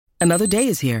Another day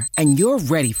is here, and you're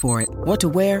ready for it. What to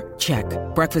wear? Check.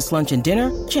 Breakfast, lunch, and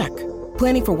dinner? Check.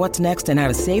 Planning for what's next and how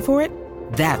to save for it?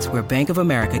 That's where Bank of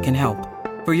America can help.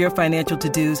 For your financial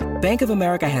to-dos, Bank of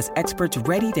America has experts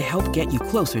ready to help get you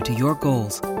closer to your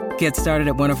goals. Get started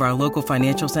at one of our local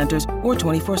financial centers or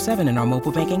 24/7 in our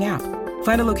mobile banking app.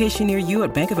 Find a location near you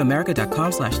at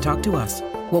bankofamerica.com/talktous.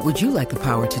 What would you like the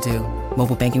power to do?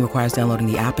 Mobile banking requires downloading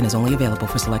the app and is only available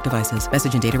for select devices.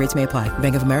 Message and data rates may apply.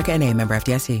 Bank of America N.A., member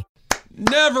FDIC.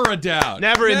 Never a doubt.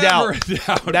 Never in doubt.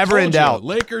 Never in doubt.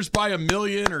 Lakers by 1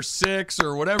 million or 6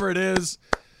 or whatever it is.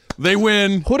 They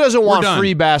win. Who doesn't want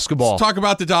free basketball? Let's talk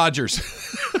about the Dodgers.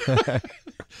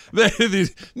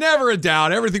 Never a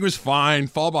doubt. Everything was fine.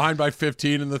 Fall behind by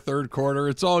 15 in the third quarter.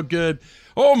 It's all good.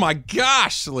 Oh, my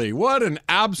gosh, Lee. What an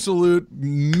absolute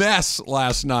mess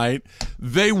last night.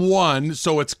 They won,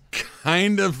 so it's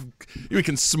kind of – we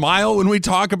can smile when we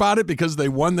talk about it because they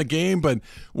won the game, but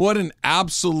what an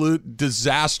absolute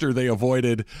disaster they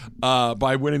avoided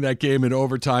by winning that game in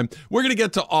overtime. We're going to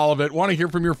get to all of it. Want to hear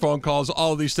from your phone calls,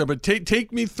 all of these stuff, but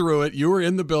take me through it. You were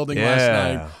in the building last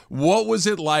night. What was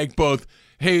it like both –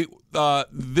 hey,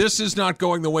 this is not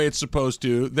going the way it's supposed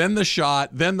to, then the shot,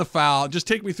 then the foul. Just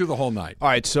take me through the whole night. All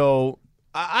right, so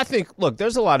I think, look,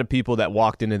 there's a lot of people that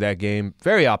walked into that game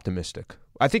very optimistic.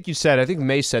 I think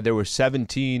May said there were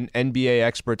 17 NBA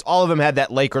experts. All of them had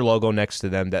that Laker logo next to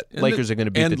them, that Lakers are going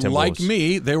to beat the Timberwolves. And like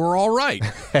me, they were all right.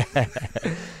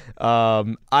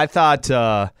 I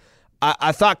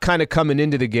thought kind of coming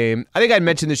into the game, I think I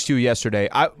mentioned this to you yesterday.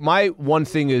 My one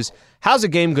thing is, how's the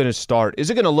game going to start? Is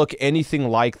it going to look anything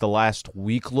like the last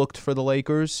week looked for the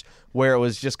Lakers, where it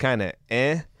was just kind of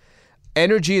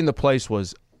Energy in the place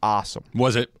was awesome.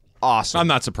 Was it? Awesome. I'm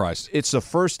not surprised. It's the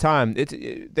first time.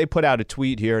 They put out a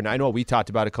tweet here, and I know we talked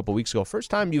about it a couple weeks ago.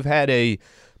 First time you've had a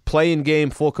play-in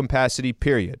game full capacity,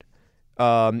 period.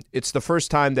 It's the first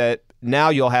time that now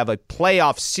you'll have a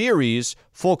playoff series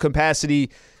full capacity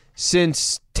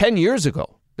since 10 years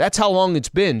ago. That's how long it's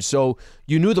been. So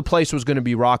you knew the place was going to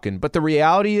be rocking. But the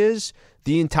reality is,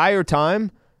 the entire time,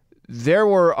 there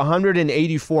were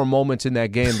 184 moments in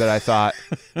that game that I thought,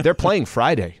 they're playing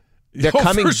Friday. They're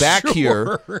coming back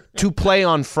here to play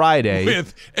on Friday.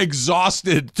 With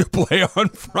exhausted to play on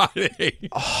Friday.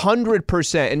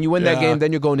 100%. And you win that game,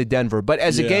 then you're going to Denver. But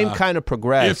as the game kind of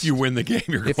progressed. If you win the game,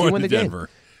 you're going to Denver.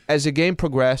 As the game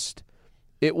progressed,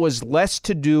 it was less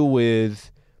to do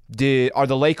with are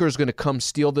the Lakers going to come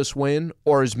steal this win?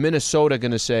 Or is Minnesota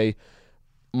going to say,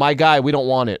 my guy, we don't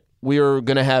want it. We are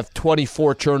going to have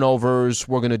 24 turnovers.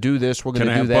 We're going to do this. We're going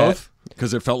to do that. Both?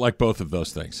 Because it felt like both of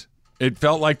those things. It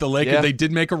felt like the Lakers, they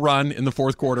did make a run in the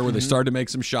fourth quarter where they started to make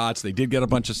some shots. They did get a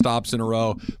bunch of stops in a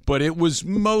row, but it was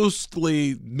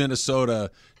mostly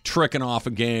Minnesota tricking off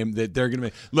a game that they're going to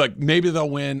make. Look, maybe they'll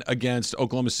win against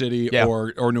Oklahoma City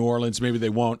or New Orleans. Maybe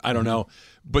they won't. I don't know.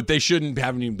 But they shouldn't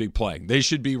even be playing. They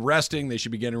should be resting. They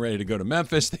should be getting ready to go to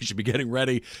Memphis. They should be getting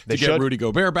ready to get Rudy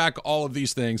Gobert back, all of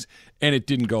these things, and it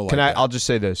didn't go like that. I'll just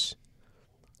say this.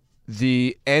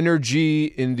 The energy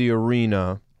in the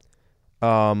arena,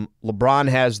 LeBron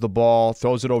has the ball,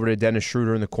 throws it over to Dennis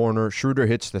Schroeder in the corner. Schroeder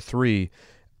hits the three.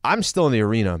 I'm still in the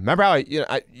arena. Remember how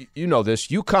you know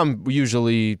this. You come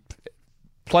usually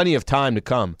plenty of time to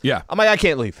come. Yeah. I'm like, I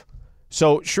can't leave.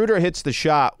 So Schroeder hits the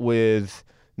shot with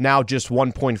now just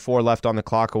 1.4 left on the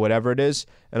clock or whatever it is.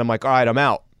 And I'm like, all right, I'm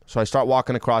out. So I start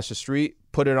walking across the street,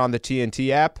 put it on the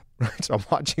TNT app. So I'm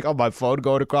watching on my phone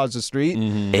going across the street.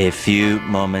 A few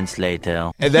moments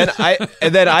later. And then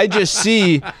I just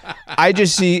see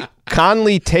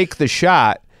Conley take the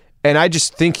shot, and I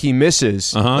just think he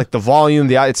misses. Like the volume,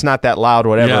 it's not that loud,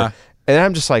 whatever. Yeah. And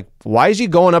I'm just like, why is he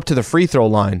going up to the free throw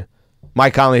line?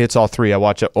 Mike Conley hits all three. I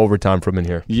watch overtime from in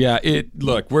here. Yeah,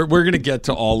 look, we're going to get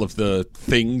to all of the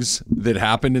things that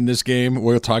happened in this game.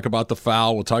 We'll talk about the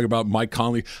foul. We'll talk about Mike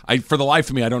Conley. For the life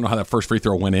of me, I don't know how that first free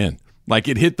throw went in. Like,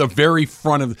 it hit the very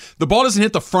front of – the ball doesn't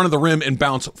hit the front of the rim and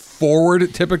bounce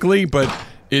forward typically, but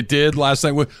it did last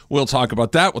night. We'll talk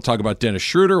about that. We'll talk about Dennis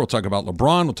Schroeder. We'll talk about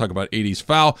LeBron. We'll talk about AD's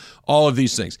foul, all of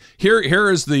these things. Here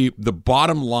is the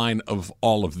bottom line of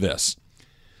all of this.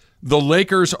 The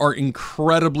Lakers are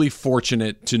incredibly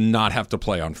fortunate to not have to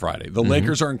play on Friday. The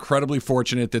Lakers are incredibly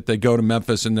fortunate that they go to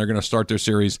Memphis and they're going to start their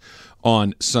series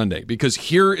on Sunday, because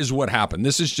here is what happened.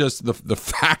 This is just the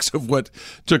facts of what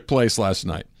took place last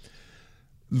night.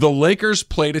 The Lakers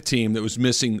played a team that was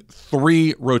missing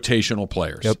 3 rotational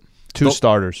players. Yep. 2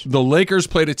 starters. The Lakers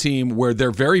played a team where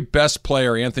their very best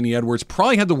player, Anthony Edwards,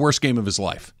 probably had the worst game of his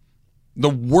life. The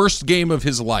worst game of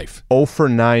his life. 0 for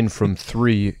 9 from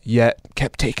 3, yet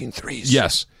kept taking threes.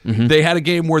 Yes. They had a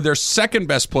game where their second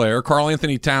best player, Karl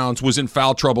Anthony Towns, was in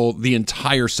foul trouble the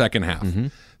entire second half.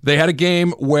 They had a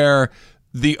game where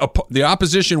the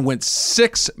opposition went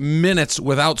 6 minutes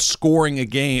without scoring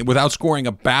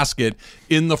a basket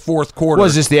in the fourth quarter.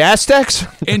 Was this the Aztecs?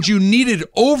 And you needed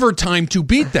overtime to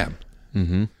beat them.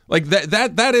 Mm-hmm. Like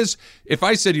that is, if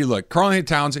I said to you, look, Karl-Anthony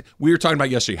Towns, we were talking about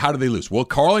yesterday, how did they lose? Well,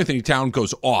 Karl-Anthony Towns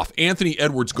goes off. Anthony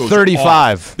Edwards goes 35.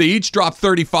 off. They each drop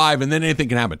 35, and then anything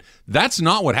can happen. That's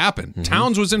not what happened. Mm-hmm.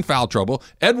 Towns was in foul trouble.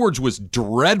 Edwards was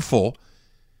dreadful.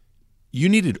 You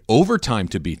needed overtime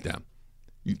to beat them.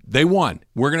 They won.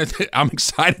 I'm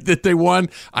excited that they won.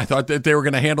 I thought that they were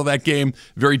going to handle that game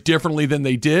very differently than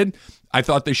they did. I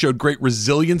thought they showed great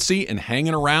resiliency and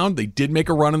hanging around. They did make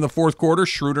a run in the fourth quarter.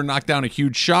 Schroeder knocked down a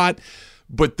huge shot.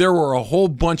 But there were a whole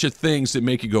bunch of things that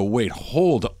make you go, wait,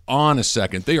 hold on a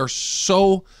second. They are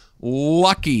so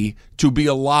lucky to be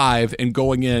alive and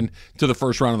going in to the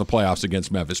first round of the playoffs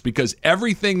against Memphis, because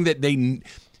everything that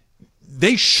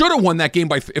they should have won that game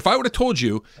by. If I would have told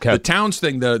you the Towns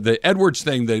thing, the Edwards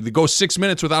thing, they go 6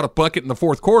 minutes without a bucket in the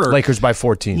fourth quarter. Lakers by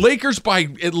 14. Lakers by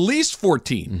at least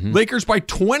 14. Mm-hmm. Lakers by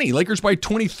 20. Lakers by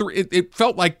 23. It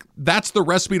felt like that's the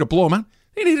recipe to blow them out.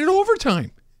 They needed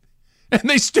overtime. And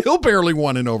they still barely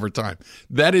won in overtime.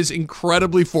 That is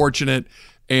incredibly fortunate.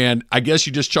 And I guess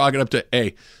you just chalk it up to,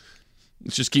 hey,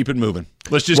 let's just keep it moving.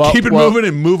 Let's just keep it moving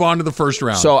and move on to the first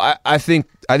round. So I think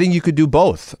you could do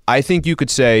both. I think you could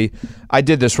say, I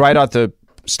did this right at the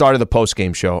start of the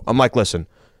post-game show. I'm like, listen,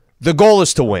 the goal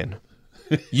is to win.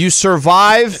 You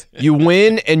survive, you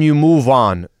win, and you move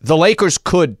on. The Lakers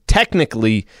could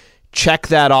technically check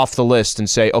that off the list and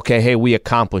say, okay, hey, we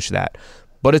accomplished that.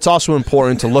 But it's also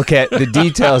important to look at the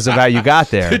details of how you got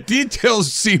there. The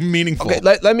details seem meaningful. Okay,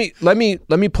 let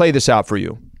me play this out for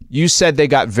you. You said they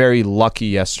got very lucky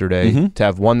yesterday to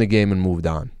have won the game and moved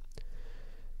on.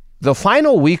 The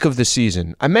final week of the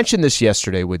season, I mentioned this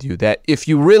yesterday with you, that if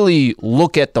you really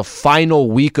look at the final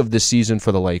week of the season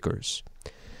for the Lakers,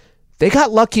 they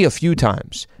got lucky a few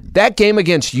times. That game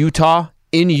against Utah,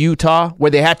 in Utah,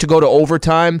 where they had to go to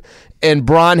overtime, and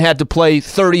Bron had to play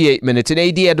 38 minutes, and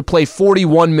AD had to play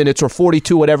 41 minutes or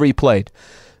 42, whatever he played.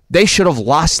 They should have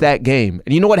lost that game.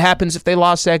 And you know what happens if they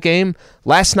lost that game?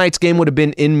 Last night's game would have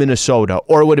been in Minnesota,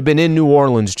 or it would have been in New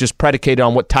Orleans, just predicated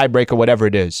on what tiebreaker, whatever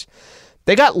it is.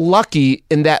 They got lucky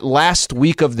in that last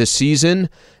week of the season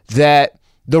that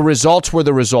the results were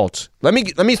the results. Let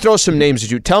me throw some names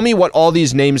at you. Tell me what all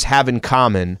these names have in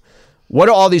common. What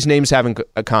do all these names have in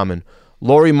common?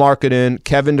 Lauri Markkanen,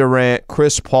 Kevin Durant,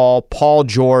 Chris Paul, Paul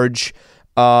George,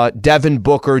 Devin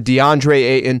Booker, DeAndre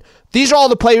Ayton. These are all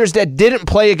the players that didn't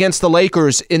play against the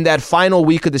Lakers in that final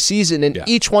week of the season, and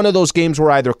each one of those games were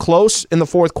either close in the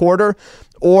fourth quarter,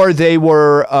 or they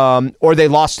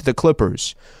lost to the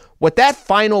Clippers. What that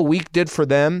final week did for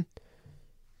them,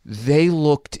 they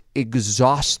looked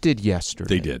exhausted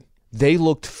yesterday. They did. They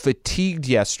looked fatigued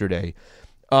yesterday.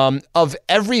 Of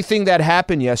everything that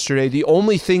happened yesterday, the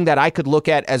only thing that I could look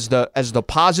at as the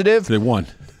positive, they won.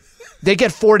 They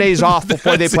get 4 days off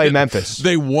before they play Memphis.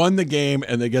 They won the game,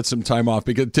 and they get some time off.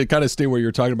 Because to kind of stay where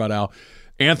you're talking about, Al,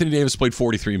 Anthony Davis played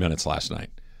 43 minutes last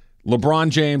night. LeBron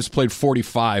James played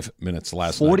 45 minutes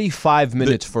last night. 45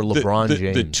 minutes for LeBron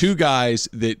James. The two guys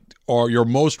that you're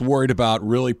most worried about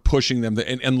really pushing them,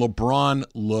 and LeBron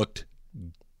looked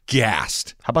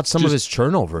gassed. How about some of his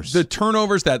turnovers? The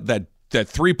turnovers, that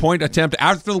 3-point attempt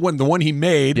after the one he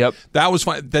made, that was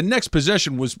fine. The next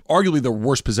possession was arguably the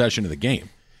worst possession of the game.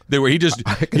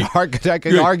 I can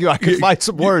argue. I can find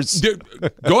some words.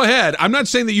 Go ahead. I'm not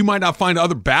saying that you might not find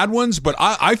other bad ones, but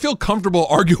I feel comfortable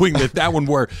arguing that one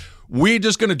where we're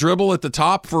just going to dribble at the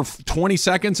top for 20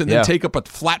 seconds and then take up a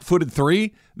flat-footed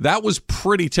three, that was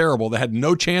pretty terrible. They had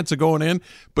no chance of going in,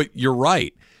 but you're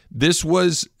right. This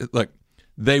was, look,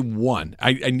 they won.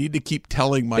 I need to keep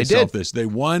telling myself this. They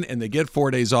won, and they get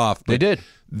 4 days off. They did.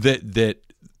 That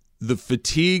the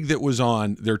fatigue that was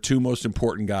on their two most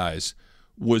important guys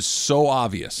was so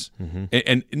obvious,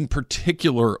 and in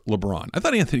particular LeBron. I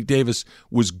thought Anthony Davis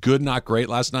was good, not great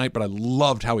last night, but I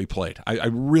loved how he played. I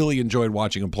really enjoyed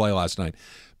watching him play last night.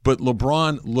 But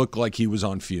LeBron looked like he was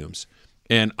on fumes.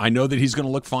 And I know that he's going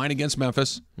to look fine against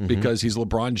Memphis because he's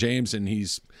LeBron James and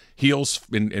he's heals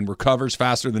and recovers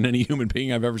faster than any human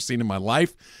being I've ever seen in my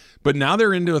life. But now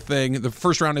they're into a thing. The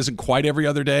first round isn't quite every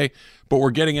other day, but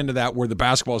we're getting into that where the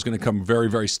basketball is going to come very,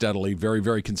 very steadily, very,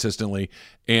 very consistently,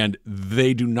 and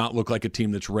they do not look like a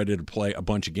team that's ready to play a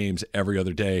bunch of games every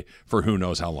other day for who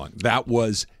knows how long. That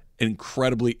was an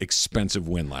incredibly expensive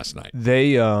win last night.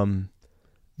 It's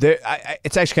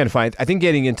actually kind of fun. I think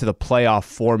getting into the playoff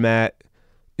format,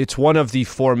 it's one of the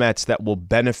formats that will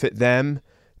benefit them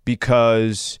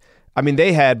because I mean,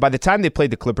 they had, by the time they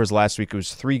played the Clippers last week, it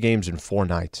was 3 games in 4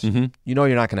 nights. Mm-hmm. You know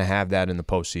you're not going to have that in the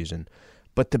postseason.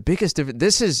 But the biggest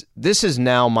difference, this is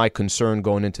now my concern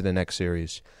going into the next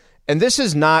series. And this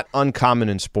is not uncommon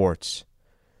in sports.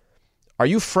 Are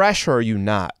you fresh or are you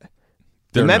not?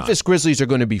 The Memphis Grizzlies are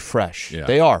going to be fresh. Yeah.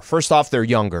 They are. First off, they're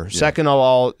younger. Yeah. Second of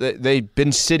all, they've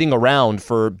been sitting around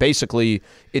for basically,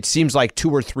 it seems like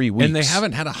 2 or 3 weeks. And they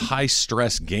haven't had a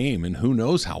high-stress game in who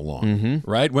knows how long,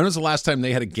 right? When was the last time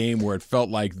they had a game where it felt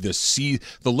like the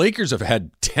Lakers have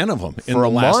had 10 of them in the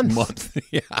last month?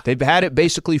 Yeah. They've had it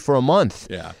basically for a month.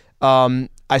 Yeah.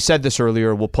 I said this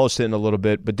earlier. We'll post it in a little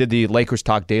bit, but did the Lakers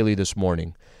Talk Daily this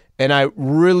morning. And I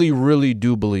really, really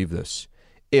do believe this.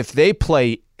 If they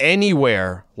play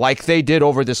anywhere like they did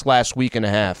over this last week and a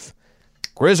half,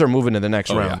 Grizz are moving to the next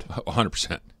round. Yeah,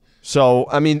 100%. So,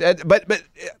 I mean, but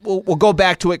we'll go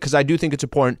back to it because I do think it's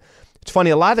important. It's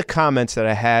funny, a lot of the comments that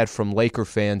I had from Laker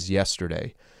fans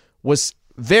yesterday was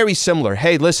very similar.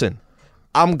 Hey, listen,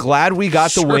 I'm glad we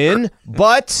got the win,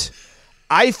 but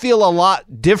I feel a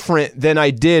lot different than I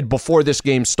did before this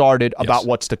game started about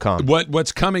what's to come.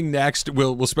 What's coming next,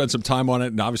 we'll spend some time on it.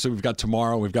 And obviously, we've got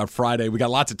tomorrow, we've got Friday. We got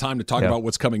lots of time to talk about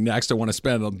what's coming next. I want to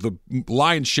spend the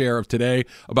lion's share of today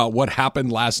about what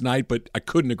happened last night, but I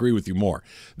couldn't agree with you more.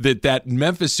 That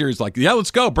Memphis series, like, yeah,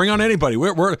 let's go. Bring on anybody.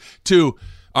 We're to...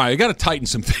 All right, you got to tighten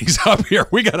some things up here.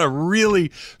 We got to really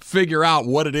figure out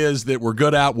what it is that we're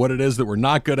good at, what it is that we're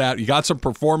not good at. You got some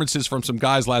performances from some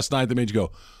guys last night that made you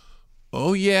go,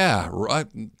 oh, yeah, right.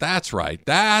 That's right.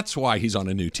 That's why he's on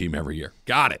a new team every year.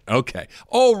 Got it. Okay.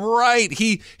 Oh, right.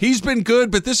 He's been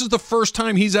good, but this is the first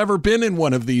time he's ever been in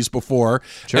one of these before.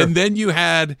 Sure. And then you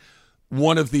had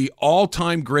one of the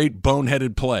all-time great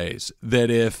boneheaded plays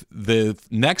that if the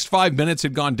next 5 minutes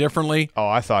had gone differently. Oh,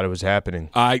 I thought it was happening.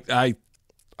 I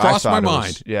crossed my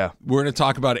mind. Yeah. We're going to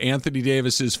talk about Anthony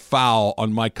Davis's foul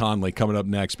on Mike Conley coming up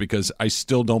next because I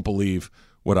still don't believe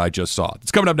what I just saw.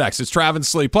 It's coming up next. It's Travis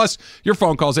Slee. Plus, your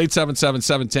phone calls,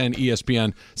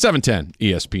 877-710-ESPN,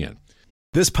 710-ESPN.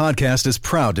 This podcast is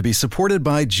proud to be supported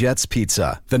by Jets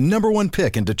Pizza, the #1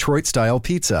 pick in Detroit-style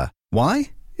pizza. Why?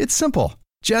 It's simple.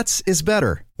 Jets is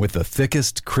better. With the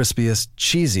thickest, crispiest,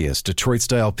 cheesiest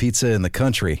Detroit-style pizza in the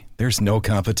country, there's no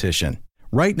competition.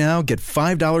 Right now, get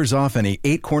 $5 off any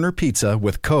 8-corner pizza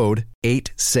with code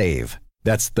 8SAVE.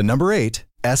 That's the number 8,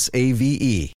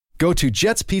 S-A-V-E. Go to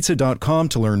jetspizza.com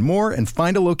to learn more and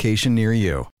find a location near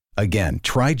you. Again,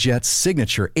 try Jet's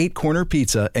signature 8-corner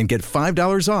pizza and get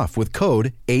 $5 off with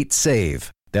code 8SAVE.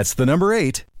 That's the number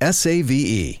 8,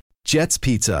 S-A-V-E. Jet's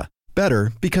Pizza.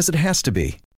 Better because it has to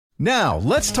be. Now,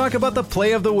 let's talk about the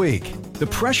play of the week. The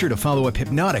pressure to follow up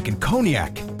Hypnotic and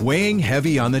Cognac, weighing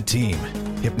heavy on the team.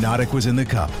 Hypnotic was in the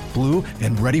cup, blue,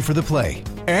 and ready for the play.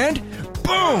 And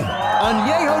boom!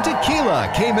 Añejo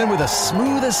Tequila came in with a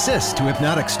smooth assist to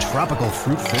Hypnotic's tropical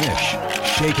fruit finish.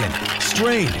 Shaken,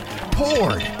 strained,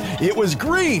 poured. It was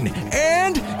green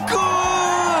and good!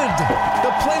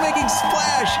 The playmaking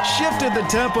splash shifted the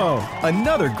tempo.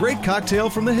 Another great cocktail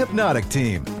from the Hypnotic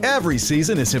team. Every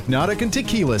season is Hypnotic and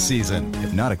Tequila season.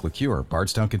 Hypnotic Liqueur,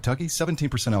 Bardstown, Kentucky,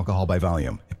 17% alcohol by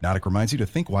volume. Hypnotic reminds you to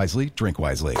think wisely, drink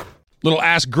wisely. Little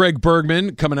Ask Greg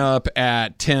Bergman coming up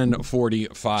at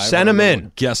 10:45. Send him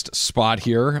in. Guest spot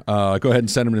here. Go ahead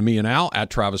and send him to me and Al, at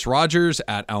Travis Rogers,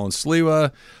 at Alan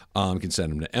Sliwa. You can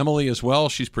send him to Emily as well.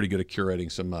 She's pretty good at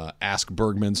curating some Ask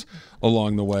Bergmans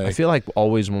along the way. I feel like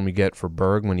always when we get for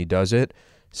Berg, when he does it,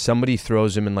 somebody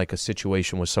throws him in like a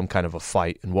situation with some kind of a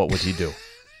fight, and what would he do?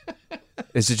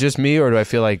 Is it just me, or do I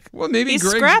feel like... Well, maybe he's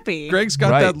scrappy. Greg's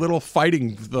got that little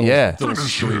fighting little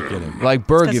streak in him. Like,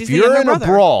 Berg, if you're in a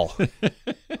brawl,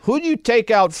 who do you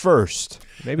take out first?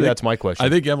 Maybe that's my question. I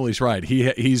think Emily's right.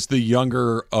 He's the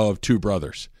younger of 2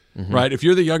 brothers, right? If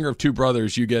you're the younger of 2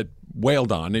 brothers, you get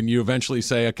wailed on, and you eventually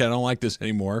say, okay, I don't like this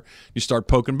anymore. You start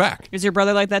poking back. Is your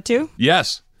brother like that too?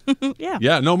 Yes. Yeah.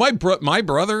 Yeah. No, my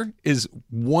brother is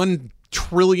 1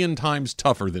 trillion times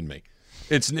tougher than me.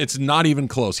 It's not even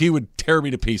close. He would tear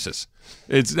me to pieces.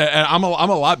 I'm a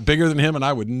lot bigger than him, and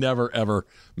I would never ever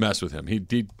mess with him.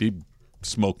 He'd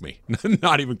smoke me.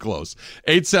 Not even close.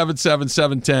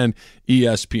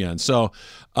 877-710-ESPN. So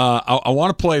I want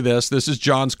to play this. This is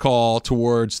John's call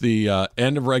towards the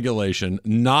end of regulation,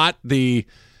 not the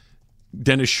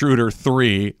Dennis Schroeder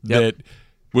 3 that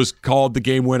was called the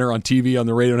game winner on TV, on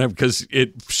the radio, because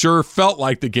it sure felt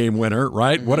like the game winner,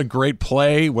 right? Mm-hmm. What a great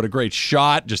play. What a great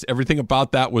shot. Just everything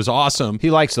about that was awesome.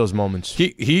 He likes those moments.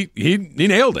 He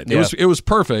nailed it. Yeah. It was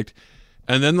perfect.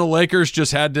 And then the Lakers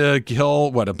just had to kill,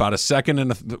 about a second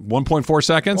and 1.4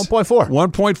 seconds? 1.4.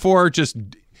 1.4, just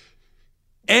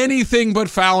anything but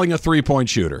fouling a three-point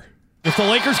shooter. If the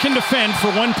Lakers can defend for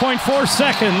 1.4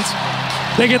 seconds,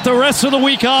 they get the rest of the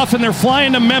week off and they're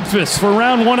flying to Memphis for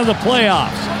round 1 of the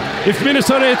playoffs. If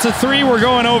Minnesota hits a 3, we're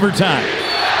going overtime.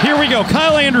 Here we go.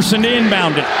 Kyle Anderson to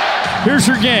inbound it. Here's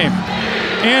your game.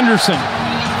 Anderson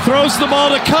throws the ball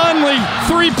to Conley.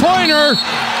 3-pointer.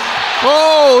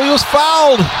 Oh, he was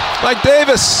fouled by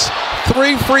Davis.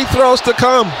 3 free throws to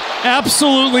come.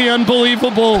 Absolutely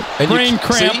unbelievable brain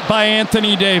cramp by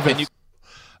Anthony Davis.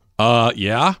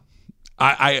 Yeah.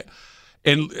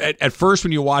 And at first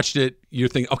when you watched it, you're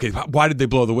thinking, okay, why did they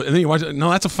blow the whistle? And then you watch it,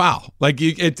 no, that's a foul. Like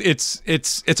it's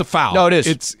a foul. No, it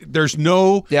is. There's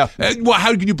no. Yeah. Well,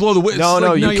 how can you blow the whistle?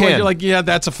 No, you can't. You're like, yeah,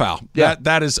 that's a foul. Yeah.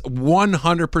 That is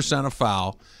 100% a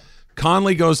foul.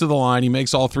 Conley goes to the line. He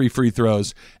makes all 3 free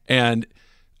throws, and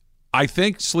I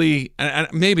think Slee, and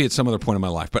maybe at some other point in my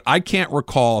life, but I can't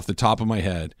recall off the top of my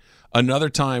head another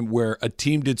time where a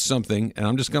team did something, and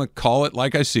I'm just going to call it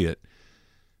like I see it,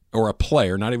 or a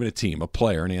player, not even a team, a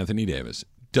player, and Anthony Davis,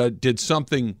 did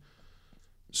something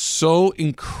so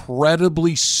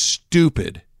incredibly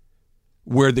stupid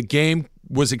where the game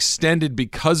was extended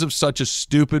because of such a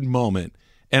stupid moment,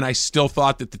 and I still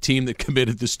thought that the team that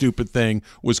committed the stupid thing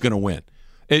was going to win.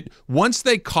 Once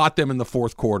they caught them in the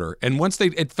fourth quarter, and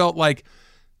it felt like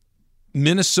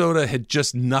Minnesota had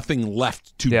just nothing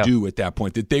left to do at that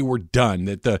point, that they were done,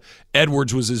 that the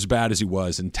Edwards was as bad as he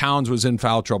was, and Towns was in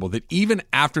foul trouble, that even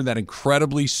after that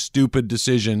incredibly stupid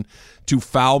decision to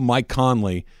foul Mike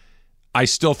Conley, I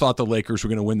still thought the Lakers were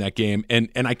going to win that game. And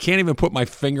I can't even put my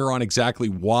finger on exactly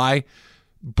why,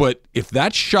 but if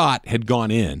that shot had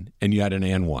gone in and you had an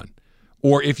and one,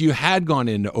 or if you had gone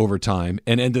into overtime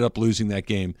and ended up losing that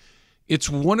game, it's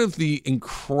one of the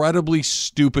incredibly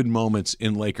stupid moments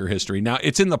in Laker history. Now,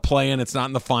 it's in the play-in, it's not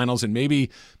in the finals, and maybe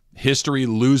history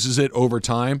loses it over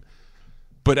time.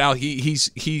 But Al, he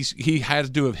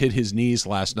had to have hit his knees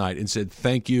last night and said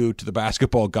thank you to the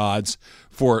basketball gods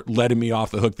for letting me off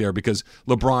the hook there, because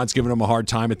LeBron's giving him a hard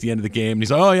time at the end of the game. And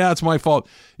he's like, oh, yeah, it's my fault.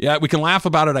 Yeah, we can laugh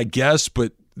about it, I guess,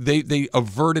 but they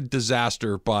averted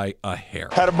disaster by a hair.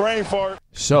 Had a brain fart.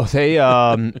 So they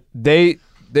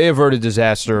averted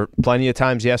disaster plenty of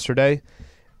times yesterday,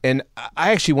 and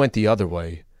I actually went the other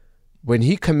way. When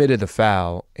he committed the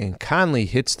foul and Conley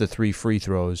hits the 3 free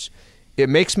throws, it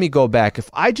makes me go back. If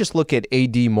I just look at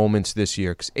AD moments this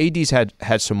year, because AD's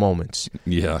had some moments,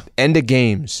 end of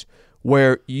games,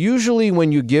 where usually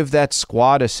when you give that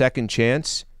squad a second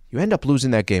chance, you end up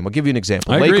losing that game. I'll give you an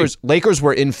example. Lakers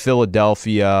were in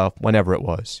Philadelphia, whenever it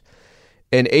was,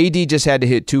 and AD just had to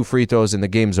hit 2 free throws and the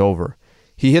game's over.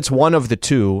 He hits one of the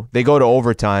 2, they go to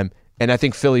overtime, and I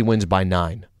think Philly wins by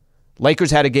 9.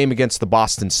 Lakers had a game against the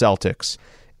Boston Celtics.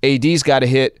 AD's got to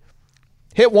hit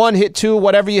 1, hit 2,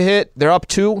 whatever you hit, they're up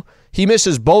 2. He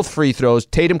misses both free throws.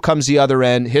 Tatum comes the other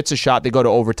end, hits a shot, they go to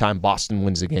overtime, Boston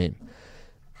wins the game.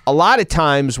 A lot of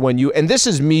times when and this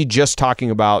is me just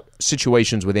talking about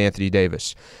situations with Anthony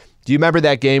Davis. Do you remember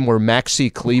that game where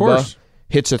Maxi Kleber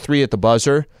hits a 3 at the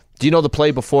buzzer? Do you know the play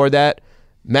before that?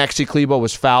 Maxi Kleber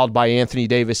was fouled by Anthony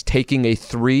Davis taking a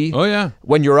 3. Oh, yeah.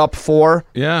 When you're up 4.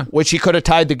 Yeah. Which he could have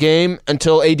tied the game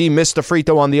until AD missed the free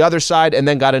throw on the other side and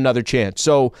then got another chance.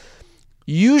 So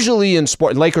usually in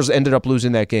sport, Lakers ended up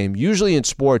losing that game. Usually in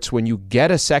sports, when you get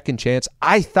a second chance,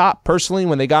 I thought personally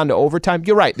when they got into overtime,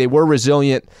 you're right, they were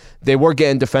resilient. They were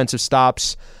getting defensive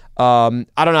stops. I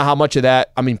don't know how much of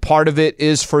that. I mean, part of it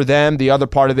is for them. The other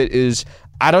part of it is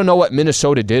I don't know what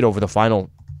Minnesota did over the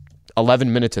final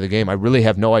 11 minutes of the game. I really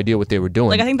have no idea what they were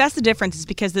doing. I think that's the difference, is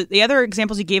because the other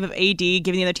examples you gave of AD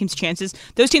giving the other teams chances,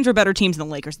 those teams were better teams than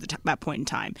the Lakers at that point in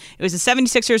time. It was the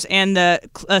 76ers and the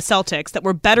Celtics that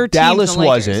were better teams than the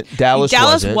Lakers.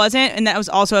 Dallas wasn't, and that was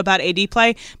also about AD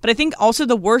play. But I think also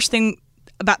the worst thing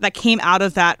about that came out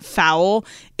of that foul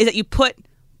is that you put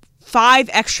 5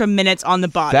 extra minutes on the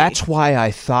body. That's why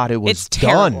I thought it was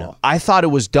done. Terrible. I thought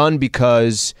it was done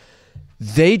because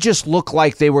they just looked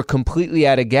like they were completely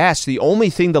out of gas. The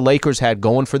only thing the Lakers had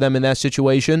going for them in that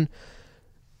situation,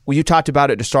 well, you talked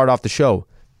about it to start off the show,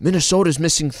 Minnesota's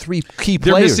missing 3 key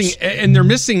players. They're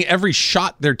missing every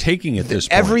shot they're taking at this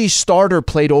point. Every starter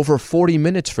played over 40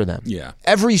 minutes for them. Yeah.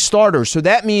 Every starter. So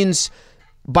that means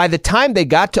by the time they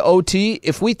got to OT,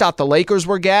 if we thought the Lakers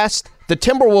were gassed, the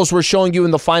Timberwolves were showing you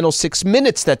in the final 6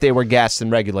 minutes that they were gassed in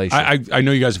regulation. I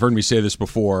know you guys have heard me say this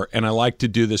before, and I like to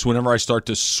do this whenever I start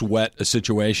to sweat a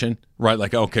situation, right?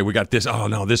 Like, okay, we got this. Oh,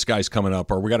 no, this guy's coming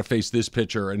up, or we got to face this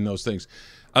pitcher and those things.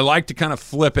 I like to kind of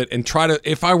flip it and try to,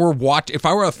 if I were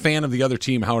a fan of the other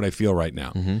team, how would I feel right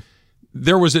now? Mm-hmm.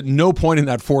 There was at no point in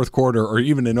that fourth quarter or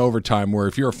even in overtime where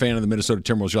if you're a fan of the Minnesota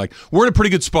Timberwolves, you're like, we're in a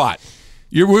pretty good spot.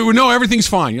 We know everything's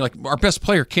fine. You're like, our best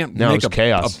player can't make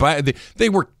chaos. They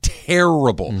were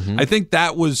terrible. I think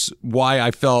that was why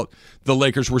I felt the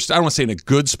Lakers were, I don't want to say in a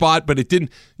good spot, but it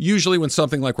didn't. Usually when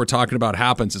something like we're talking about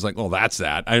happens, it's like, well, that's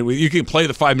that. You can play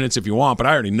the 5 minutes if you want, but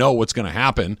I already know what's going to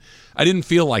happen. I didn't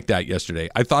feel like that yesterday.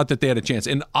 I thought that they had a chance.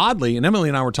 And oddly, and Emily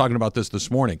and I were talking about this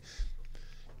morning,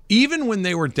 even when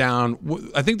they were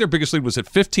down, I think their biggest lead was at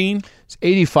 15. It's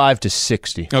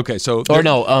 85-60. Okay, so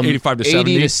 85 to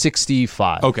 70. 80 to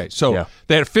 65. Okay, so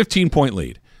they had a 15-point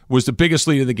lead. Was the biggest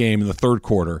lead of the game in the third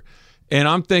quarter. And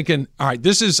I'm thinking, all right,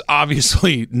 this is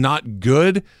obviously not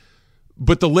good,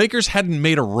 but the Lakers hadn't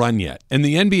made a run yet. In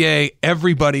the NBA,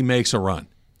 everybody makes a run.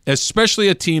 Especially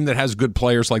a team that has good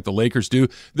players like the Lakers do,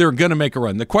 they're going to make a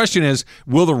run. The question is,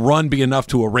 will the run be enough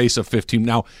to erase a 15?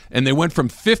 Now, and they went from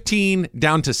 15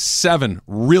 down to 7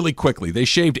 really quickly. They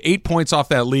shaved 8 points off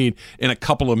that lead in a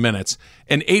couple of minutes.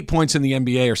 And 8 points in the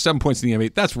NBA or 7 points in the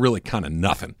NBA, that's really kind of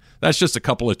nothing. That's just a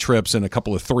couple of trips and a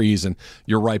couple of threes, and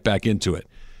you're right back into it.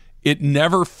 It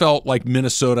never felt like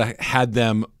Minnesota had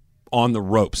them on the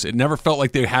ropes. It never felt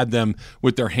like they had them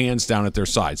with their hands down at their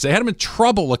sides. They had them in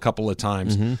trouble a couple of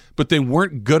times, but they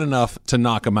weren't good enough to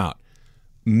knock them out.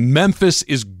 Memphis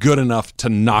is good enough to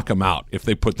knock them out if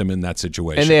they put them in that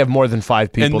situation. And they have more than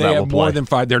 5 people that will play. And they have more than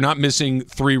 5. They're not missing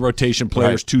 3 rotation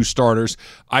players, 2 starters.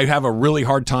 I have a really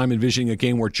hard time envisioning a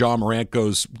game where Ja Morant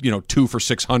goes, 2 for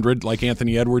 600 like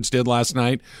Anthony Edwards did last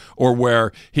night, or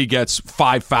where he gets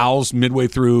 5 fouls midway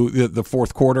through the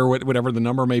fourth quarter, whatever the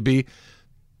number may be.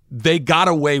 They got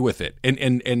away with it.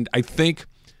 And I think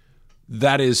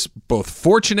that is both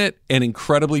fortunate and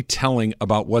incredibly telling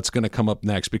about what's going to come up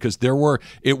next, because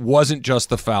it wasn't just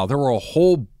the foul. There were a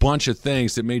whole bunch of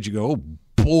things that made you go, oh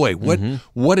boy,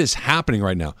 what is happening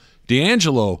right now?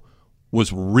 D'Angelo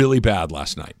was really bad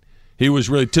last night. He was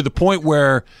really, to the point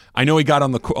where I know he got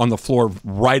on the floor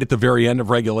right at the very end of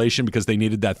regulation because they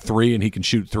needed that 3 and he can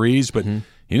shoot threes, but he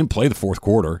didn't play the fourth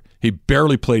quarter. He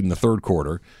barely played in the third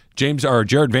quarter.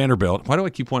 Jared Vanderbilt, why do I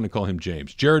keep wanting to call him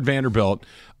James? Jared Vanderbilt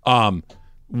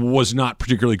was not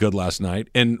particularly good last night,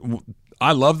 and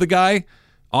I love the guy.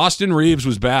 Austin Reeves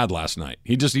was bad last night.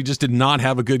 He just did not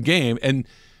have a good game, and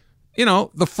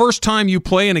the first time you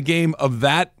play in a game of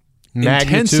that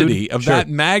intensity, that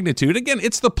magnitude, again,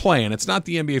 it's the play-in. It's not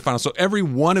the NBA Finals, so every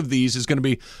one of these is going to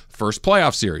be first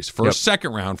playoff series, first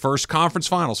second round, first conference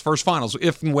finals, first finals.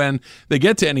 If and when they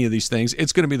get to any of these things,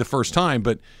 it's going to be the first time,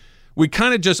 but we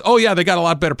kind of just, they got a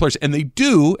lot better players. And they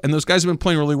do, and those guys have been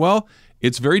playing really well.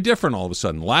 It's very different all of a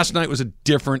sudden. Last night was a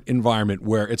different environment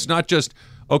where it's not just,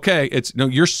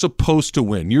 you're supposed to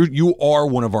win. You are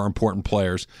one of our important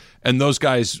players. And those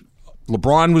guys,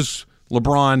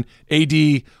 LeBron,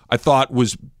 AD, I thought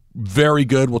was very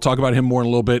good. We'll talk about him more in a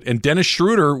little bit. And Dennis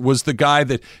Schroeder was the guy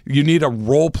that you need a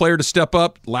role player to step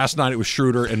up. Last night it was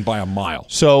Schroeder, and by a mile.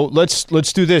 So let's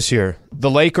do this here. The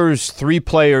Lakers, 3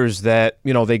 players that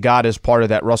they got as part of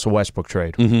that Russell Westbrook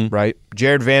trade, right?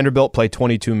 Jared Vanderbilt played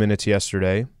 22 minutes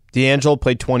yesterday. D'Angelo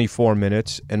played 24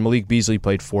 minutes, and Malik Beasley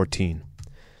played 14.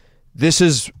 This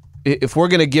is, if we're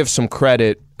going to give some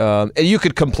credit, and you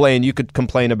could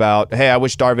complain about, hey, I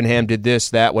wish Darvin Ham did this,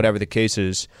 that, whatever the case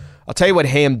is. I'll tell you what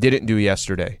Ham didn't do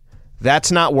yesterday.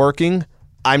 That's not working.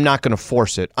 I'm not going to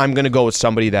force it. I'm going to go with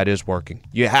somebody that is working.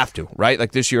 You have to, right?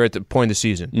 Like this year at the point of the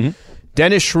season.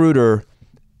 Dennis Schroeder,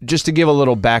 just to give a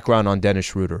little background on Dennis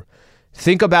Schroeder,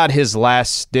 think about his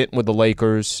last stint with the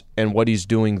Lakers and what he's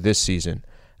doing this season.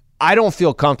 I don't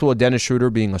feel comfortable with Dennis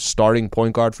Schroeder being a starting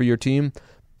point guard for your team,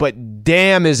 but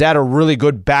damn, is that a really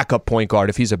good backup point guard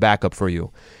if he's a backup for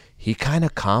you. He kind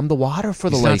of calmed the water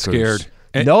for the Lakers. He's not scared.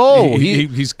 No,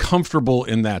 he's comfortable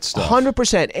in that stuff.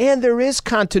 100%. And there is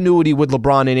continuity with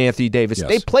LeBron and Anthony Davis. Yes.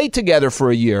 They played together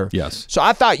for a year. Yes. So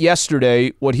I thought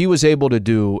yesterday what he was able to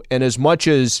do, and as much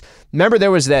as, remember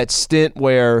there was that stint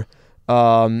where,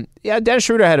 Dennis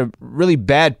Schroeder had a really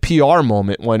bad PR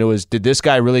moment when it was, did this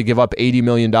guy really give up $80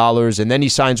 million? And then he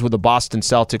signs with the Boston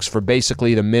Celtics for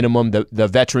basically the minimum, the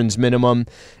veterans minimum.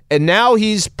 And now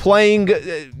he's playing,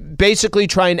 basically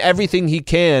trying everything he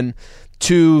can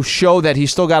to show that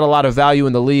he's still got a lot of value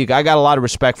in the league. I got a lot of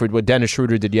respect for what Dennis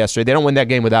Schroeder did yesterday. They don't win that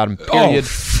game without him, period.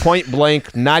 Point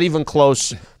blank, not even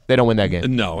close. They don't win that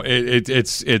game. No,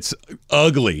 it's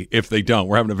ugly if they don't.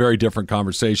 We're having a very different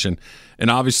conversation. And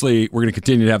obviously, we're going to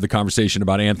continue to have the conversation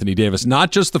about Anthony Davis.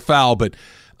 Not just the foul, but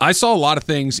I saw a lot of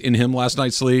things in him last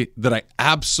night, Slee, that I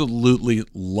absolutely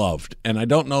loved. And I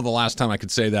don't know the last time I could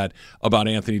say that about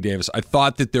Anthony Davis. I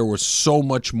thought that there was so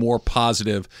much more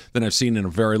positive than I've seen in a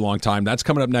very long time. That's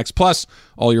coming up next. Plus,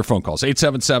 all your phone calls.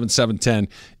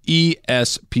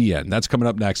 877-710-ESPN. That's coming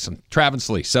up next. Travis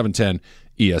Slee, 710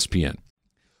 ESPN.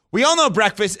 We all know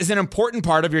breakfast is an important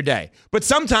part of your day, but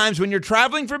sometimes when you're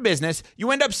traveling for business, you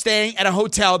end up staying at a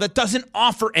hotel that doesn't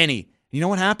offer any. You know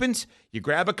what happens? You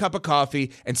grab a cup of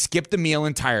coffee and skip the meal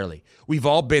entirely. We've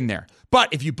all been there.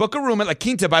 But if you book a room at La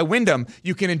Quinta by Wyndham,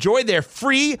 you can enjoy their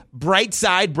free Bright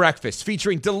Side breakfast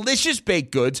featuring delicious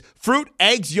baked goods, fruit,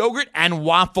 eggs, yogurt, and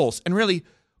waffles. And really,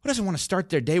 who doesn't want to start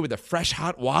their day with a fresh,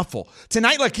 hot waffle?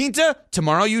 Tonight, La Quinta,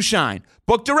 tomorrow you shine.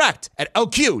 Book direct at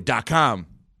lq.com.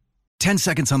 10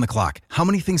 seconds on the clock. How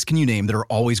many things can you name that are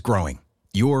always growing?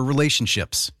 Your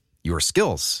relationships, your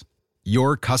skills,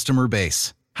 your customer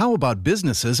base. How about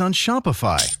businesses on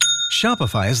Shopify?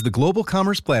 Shopify is the global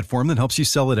commerce platform that helps you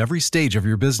sell at every stage of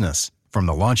your business. From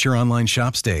the launch your online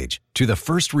shop stage to the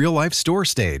first real-life store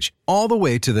stage, all the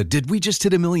way to the did we just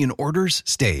hit a million orders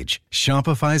stage.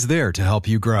 Shopify's there to help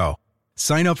you grow.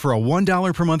 Sign up for a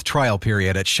 $1 per month trial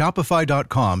period at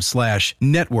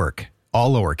shopify.com/network,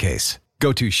 all lowercase.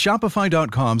 Go to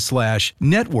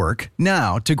shopify.com/network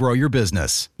now to grow your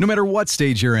business, no matter what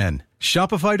stage you're in.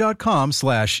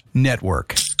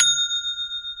 Shopify.com/network.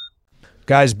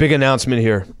 Guys, big announcement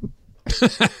here.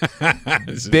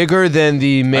 Bigger than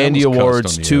the Mandy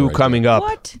Awards 2 coming up.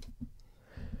 What?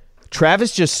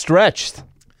 Travis just stretched.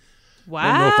 Wow. I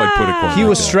don't know if I'd put it quite He like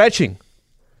was that. stretching.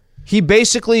 He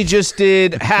basically just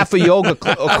did half a yoga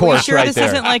course Are we sure right this there.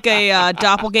 isn't like a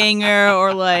doppelganger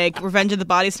or like Revenge of the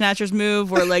Body Snatchers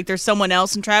move where like there's someone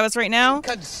else in Travis right now?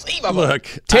 Look,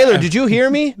 Taylor, did you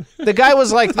hear me? The guy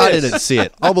was like this. I didn't see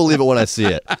it. I'll believe it when I see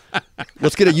it.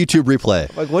 Let's get a YouTube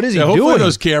replay. Like, what is he hopefully doing?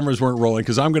 those cameras weren't rolling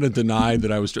because I'm going to deny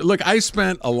that I was. Look, I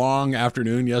spent a long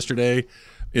afternoon yesterday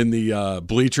in the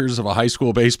bleachers of a high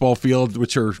school baseball field,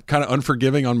 which are kind of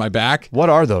unforgiving on my back. What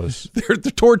are those? They're the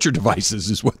torture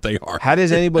devices is what they are. How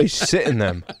does anybody sit in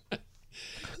them?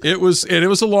 It was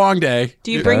a long day.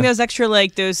 Do you bring those extra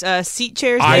like those seat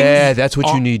chairs? Yeah, that's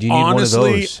what you need. You need honestly,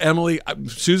 one of those. Emily,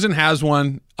 Susan has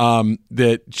one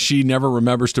that she never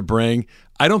remembers to bring.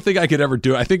 I don't think I could ever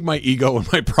do it. I think my ego and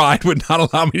my pride would not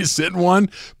allow me to sit in one,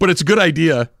 but it's a good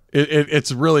idea.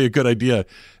 It's really a good idea.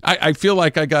 I feel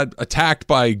like I got attacked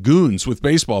by goons with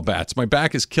baseball bats. My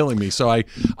back is killing me, so I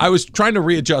was trying to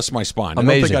readjust my spine. Amazing.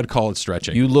 I don't think I'd call it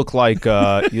stretching. You look like you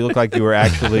were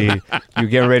actually you're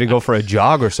getting ready to go for a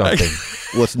jog or something.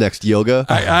 What's next, yoga?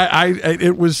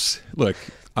 It was. Look,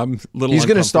 I'm a little. He's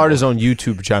going to start his uncomfortable.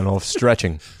 own YouTube channel of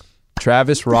stretching.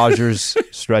 Travis Rogers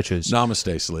stretches.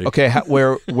 Namaste, Slee. Okay,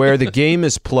 where the game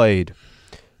is played,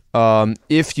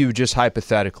 if you just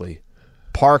hypothetically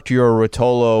parked your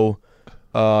Rotolo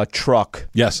truck,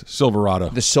 Yes, Silverado.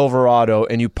 the Silverado,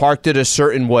 and you parked it a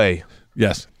certain way,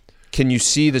 Yes. can you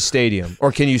see the stadium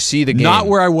or can you see the game? Not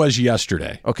where I was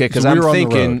yesterday. Okay, because we I'm were on the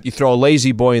thinking road. you throw a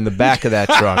lazy boy in the back of that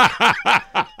truck,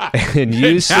 and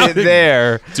you sit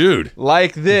there, Dude.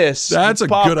 like this. That's you a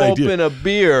pop good idea. open a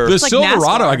beer. The like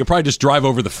Silverado, NASCAR. I could probably just drive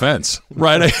over the fence,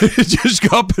 right? I could just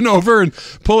go up and over and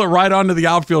pull it right onto the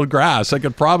outfield grass. I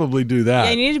could probably do that.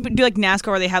 Yeah, you need to do like NASCAR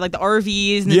where they have like the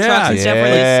RVs and the Yeah. trucks and stuff where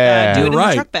they Yeah. do it You're in the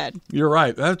right. truck bed. You're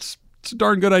right. It's a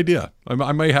darn good idea.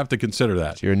 I may have to consider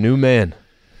that. You're a new man.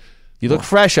 You look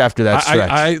fresh after that stretch.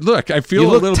 I look. I feel you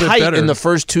a look little bit tight better in the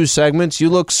first 2 segments.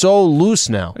 You look so loose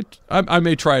now. I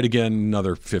may try it again in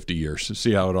another 50 years to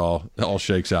see how it all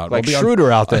shakes out. Like I'll be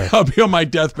Schroeder out there. I'll be on my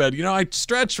deathbed. You know, I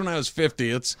stretched when I was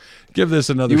 50. Let's give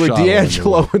this another You were shot.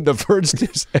 D'Angelo in the first 2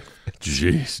 segments.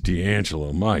 Jeez,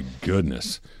 D'Angelo. My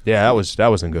goodness. Yeah, that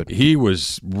wasn't good. He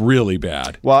was really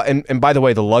bad. Well, and by the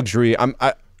way, the luxury.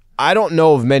 I don't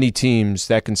know of many teams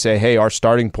that can say, "Hey, our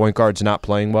starting point guard's not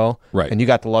playing well," Right. And you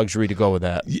got the luxury to go with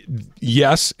that.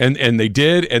 Yes, and they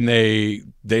did, and they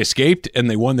escaped, and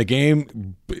they won the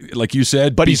game, like you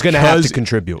said. But he's going to have to because-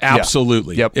 contribute. Yeah.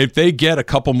 Absolutely. Yep. If they get a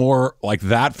couple more like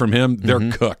that from him, they're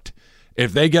cooked.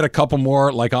 If they get a couple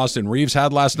more like Austin Reeves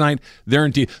had last night, they're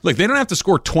in. Look, they don't have to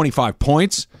score 25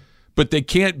 points, but they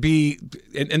can't be.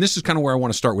 And this is kind of where I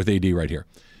want to start with AD right here.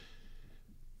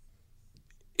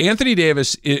 Anthony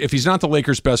Davis, if he's not the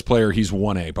Lakers' best player, he's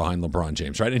 1A behind LeBron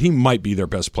James, right? And he might be their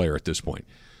best player at this point.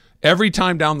 Every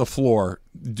time down the floor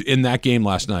in that game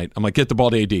last night, I'm like, get the ball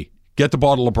to AD. Get the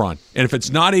ball to LeBron. And if it's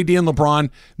not AD and LeBron,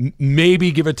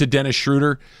 maybe give it to Dennis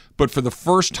Schroeder. But for the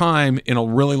first time in a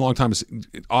really long time,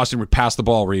 Austin would pass the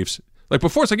ball, Reeves. Like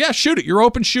before, it's like, yeah, shoot it. You're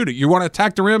open, shoot it. You want to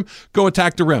attack the rim? Go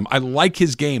attack the rim. I like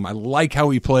his game. I like how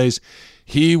he plays.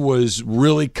 He was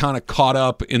really kind of caught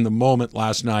up in the moment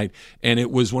last night, and it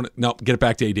was get it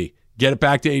back to AD. Get it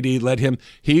back to AD. Let him.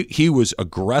 He was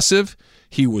aggressive.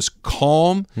 He was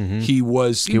calm. He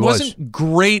wasn't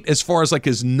great as far as like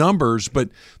his numbers, but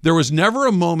there was never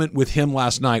a moment with him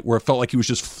last night where it felt like he was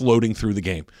just floating through the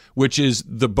game, which is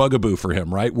the bugaboo for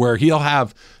him, right? Where he'll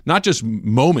have not just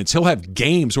moments, he'll have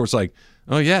games where it's like,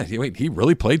 oh yeah, wait, he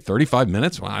really played 35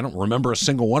 minutes? Well, I don't remember a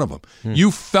single one of them.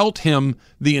 You felt him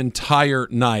the entire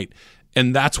night,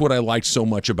 and that's what I liked so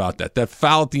much about that. That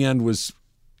foul at the end was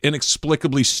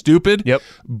inexplicably stupid,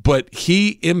 but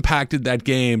he impacted that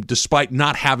game despite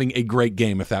not having a great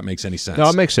game, if that makes any sense. No,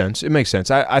 it makes sense. It makes sense.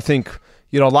 I think,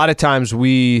 a lot of times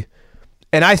and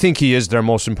I think he is their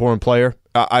most important player.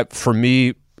 For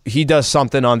me, he does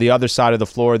something on the other side of the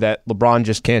floor that LeBron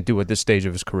just can't do at this stage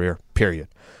of his career, period.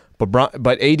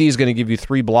 But AD is going to give you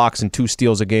 3 blocks and 2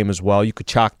 steals a game as well. You could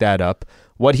chalk that up.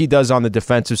 What he does on the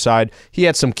defensive side, he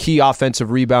had some key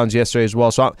offensive rebounds yesterday as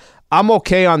well. So I'm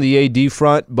okay on the AD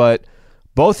front, but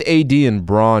both AD and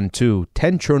Braun, too,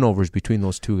 10 turnovers between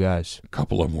those two guys. A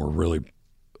couple of them were really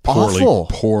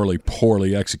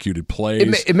poorly executed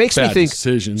plays. It makes me think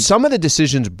decisions. Some of the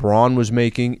decisions Braun was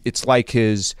making, it's like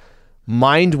his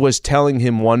mind was telling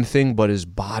him one thing, but his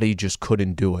body just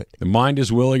couldn't do it. The mind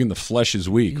is willing and the flesh is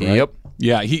weak, right? Yep.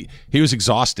 Yeah, he was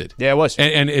exhausted. Yeah, it was.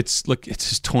 And it's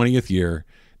his 20th year.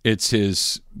 It's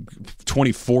his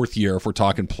 24th year if we're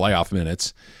talking playoff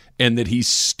minutes. And that he's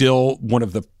still one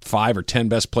of the 5 or 10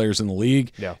 best players in the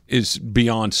league is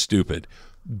beyond stupid.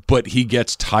 But he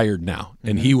gets tired now,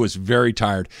 and he was very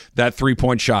tired. That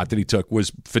 3-point shot that he took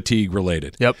was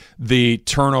fatigue-related. Yep. The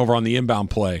turnover on the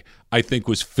inbound play, I think,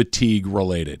 was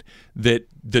fatigue-related. There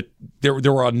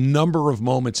were a number of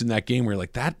moments in that game where you're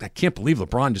like, I can't believe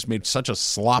LeBron just made such a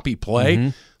sloppy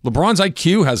play. LeBron's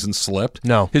IQ hasn't slipped.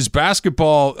 No. His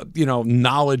basketball,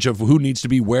 knowledge of who needs to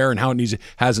be where and how it needs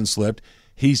hasn't slipped.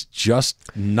 He's just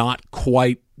not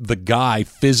quite the guy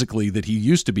physically that he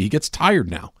used to be. He gets tired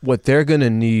now. What they're going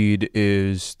to need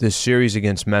is this series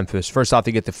against Memphis. First off,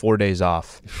 they get the 4 days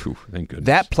off. Whew, thank goodness.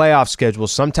 That playoff schedule,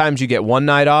 sometimes you get 1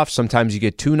 night off, sometimes you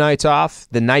get 2 nights off.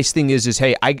 The nice thing is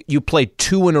hey, you play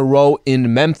 2 in a row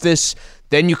in Memphis,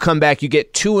 then you come back, you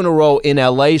get 2 in a row in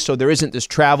LA, so there isn't this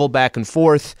travel back and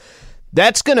forth.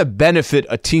 That's going to benefit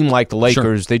a team like the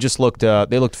Lakers. Sure. They just looked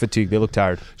fatigued. They looked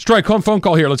tired. Strike home phone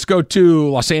call here. Let's go to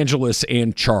Los Angeles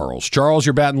and Charles. Charles,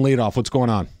 you're batting leadoff. What's going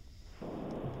on?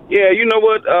 Yeah, you know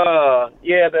what?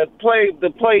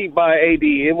 The play by AD,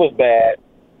 it was bad.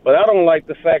 But I don't like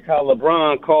the fact how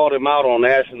LeBron called him out on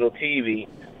national TV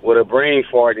with a brain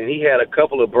fart, and he had a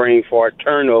couple of brain fart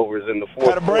turnovers in the fourth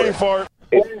quarter. Had a brain fart.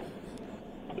 It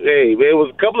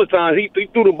was a couple of times he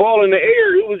threw the ball in the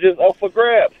air. It was just up for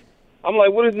grabs. I'm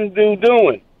like, what is this dude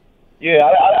doing? Yeah,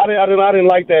 I didn't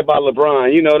like that by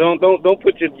LeBron. Don't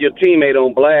put your teammate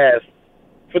on blast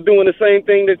for doing the same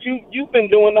thing that you've been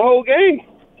doing the whole game.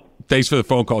 Thanks for the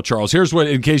phone call, Charles. Here's what,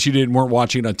 in case you weren't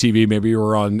watching on TV, maybe you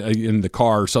were in the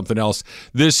car or something else.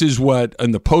 This is what in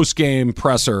the post-game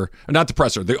presser, not the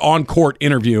presser, the on-court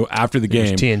interview after the game.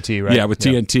 It was TNT, right? Yeah, with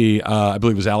TNT. I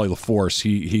believe it was Allie LaForce.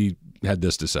 He had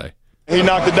this to say. He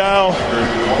knocked it down.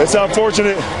 It's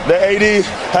unfortunate that AD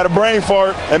had a brain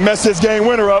fart and messed his game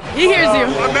winner up. He hears you.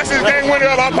 I messed his game winner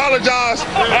up. I apologize.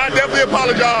 I definitely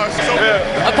apologize.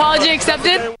 Apology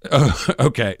accepted?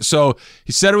 Okay, so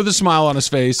he said it with a smile on his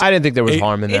face. I didn't think there was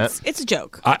harm in that. It's a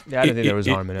joke. I didn't think there was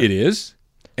harm in it. It is.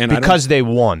 And because they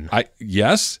won.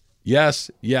 Yes.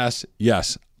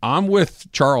 I'm with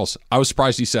Charles. I was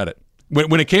surprised he said it.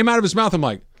 When it came out of his mouth, I'm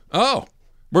like, oh,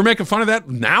 we're making fun of that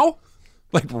now?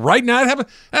 Like right now? It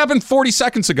happened 40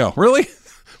 seconds ago. Really?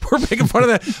 We're making fun of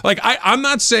that? Like I'm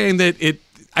not saying that it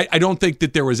 – I don't think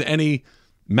that there was any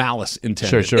male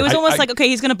intended. Sure. It was almost like, okay,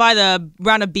 he's going to buy the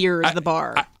round of beers at the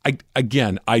bar. I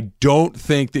don't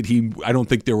think that I don't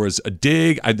think there was a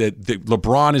dig. That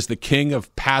LeBron is the king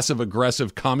of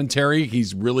passive-aggressive commentary.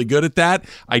 He's really good at that.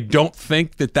 I don't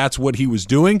think that that's what he was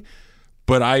doing,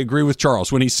 but I agree with Charles.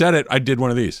 When he said it, I did one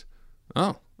of these.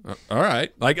 Oh. All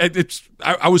right. Like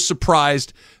I was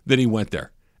surprised that he went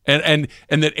there, and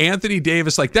that Anthony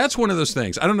Davis, like that's one of those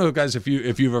things. I don't know, guys, if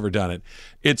you've ever done it.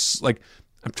 It's like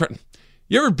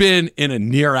you ever been in a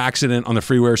near accident on the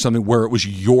freeway or something where it was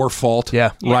your fault?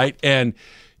 Yeah. Right. And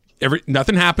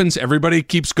nothing happens. Everybody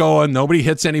keeps going. Nobody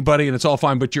hits anybody, and it's all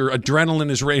fine. But your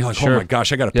adrenaline is raging. Like, sure. Oh my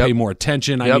gosh, I got to pay more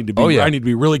attention. I need to be. Oh, yeah. I need to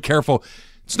be really careful.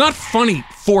 It's not funny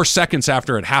 4 seconds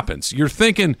after it happens. You're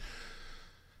thinking,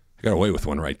 I got away with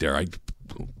one right there. I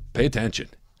pay attention.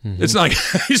 Mm-hmm. It's like,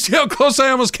 you see how close I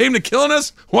almost came to killing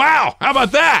us? Wow, how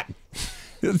about that?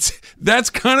 That's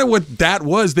kind of what that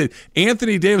was. That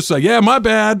Anthony Davis was like, yeah, my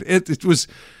bad. It was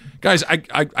Guys,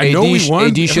 I know we won.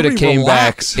 AD should have came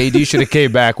back. AD should have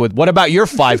came back with, what about your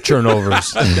 5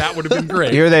 turnovers? That would have been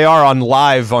great. Here they are on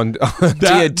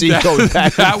TNT going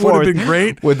back that and would forth have been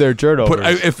great with their turnovers.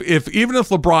 But even if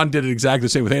LeBron did it exactly the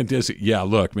same with Anthony Davis, yeah,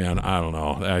 look, man, I don't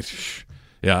know.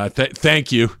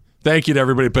 Thank you to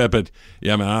everybody, but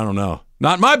yeah, man, I don't know.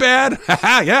 Not my bad.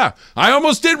 Yeah, I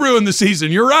almost did ruin the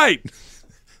season. You're right.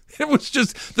 It was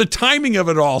just the timing of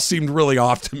it all seemed really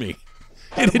off to me.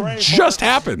 It had just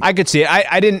happened. I could see it.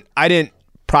 I didn't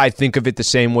probably think of it the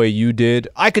same way you did.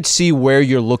 I could see where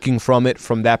you're looking from it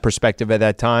from that perspective at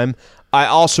that time. I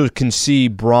also can see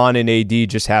Bron and AD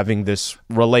just having this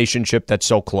relationship that's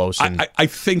so close. I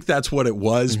think that's what it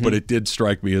was, but it did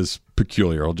strike me as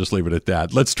peculiar. I'll just leave it at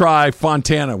that. Let's try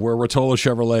Fontana, where Rotolo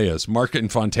Chevrolet is. Mark in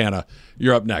Fontana,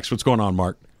 you're up next. What's going on,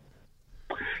 Mark?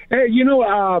 Hey,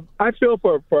 I feel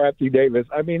for Anthony Davis.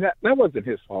 I mean, that wasn't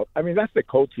his fault. I mean, that's the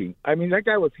coaching. I mean, that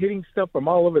guy was hitting stuff from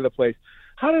all over the place.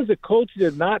 How does the coach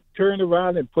not turn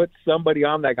around and put somebody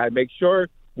on that guy? Make sure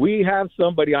we have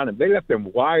somebody on him. They left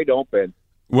him wide open.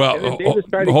 Well,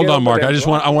 hold on, Mark.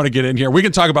 I want to get in here. We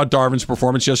can talk about Darvin's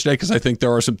performance yesterday because I think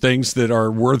there are some things that are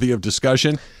worthy of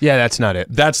discussion. Yeah, that's not it.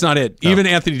 That's not it. No. Even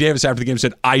Anthony Davis after the game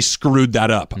said, I screwed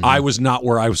that up. I was not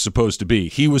where I was supposed to be.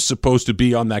 He was supposed to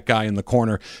be on that guy in the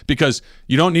corner because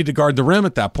you don't need to guard the rim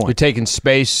at that point. You're taking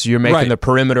space. You're making the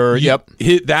perimeter. Yep.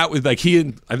 That was like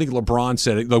I think LeBron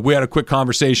said it. Like we had a quick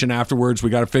conversation afterwards. We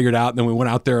got it figured out. And then we went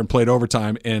out there and played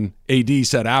overtime. And AD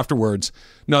said afterwards,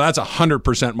 no, that's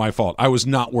 100% my fault. I was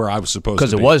not where I was supposed to be.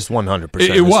 Because it was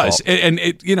 100%. It was. And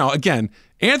again,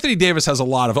 Anthony Davis has a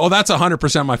lot of, that's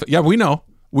 100% my fault. Yeah, we know.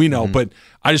 But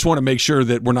I just want to make sure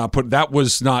that we're not that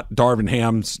was not Darvin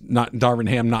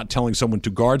Ham not telling someone to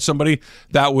guard somebody.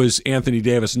 That was Anthony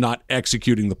Davis not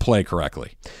executing the play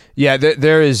correctly. Yeah,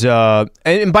 there is,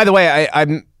 and by the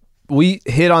way, we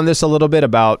hit on this a little bit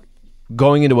about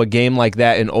going into a game like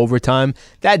that in overtime.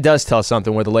 That does tell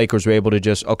something where the Lakers were able to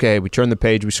just, okay, we turned the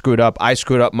page, we screwed up, I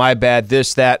screwed up, my bad,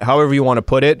 this, that, however you want to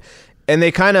put it. And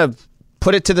they kind of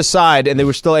put it to the side, and they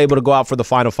were still able to go out for the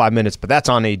final 5 minutes. But that's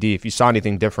on AD. If you saw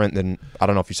anything different, then I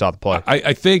don't know if you saw the play.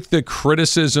 I think the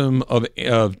criticism of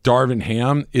Darvin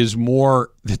Ham is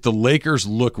more that the Lakers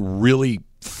look really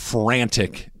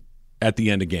frantic at the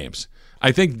end of games.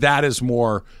 I think that is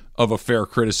more of a fair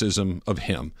criticism of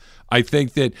him. I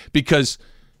think that because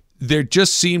there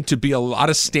just seemed to be a lot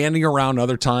of standing around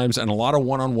other times and a lot of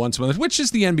one-on-ones, which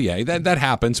is the NBA. That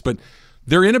happens, but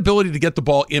their inability to get the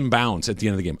ball inbounds at the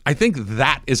end of the game, I think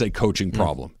that is a coaching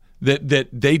problem. That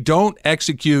they don't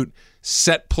execute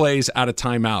set plays out of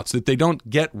timeouts, that they don't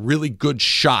get really good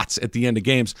shots at the end of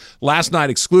games. Last night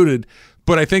excluded,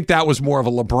 but I think that was more of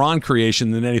a LeBron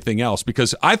creation than anything else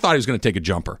because I thought he was going to take a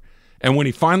jumper. And when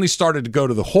he finally started to go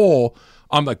to the hole,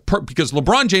 I'm like, because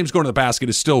LeBron James going to the basket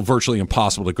is still virtually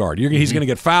impossible to guard. He's going to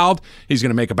get fouled. He's going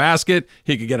to make a basket.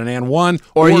 He could get an and one.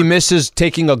 Or he misses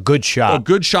taking a good shot. A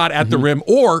good shot at the rim.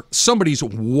 Or somebody's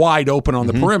wide open on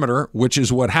the perimeter, which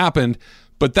is what happened.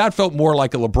 But that felt more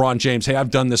like a LeBron James, hey,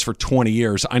 I've done this for 20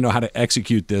 years. I know how to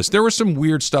execute this. There was some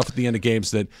weird stuff at the end of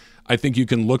games that I think you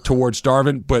can look towards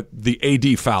Darvin, but the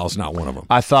AD foul is not one of them.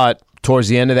 I thought towards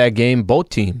the end of that game, both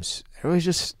teams, everybody's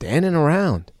just standing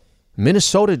around.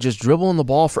 Minnesota just dribbling the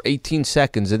ball for 18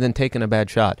 seconds and then taking a bad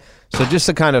shot. So just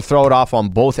to kind of throw it off on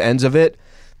both ends of it,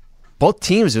 both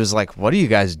teams, it was like, what are you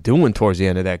guys doing towards the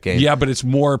end of that game? Yeah, but it's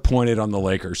more pointed on the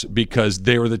Lakers because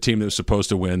they were the team that was supposed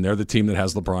to win. They're the team that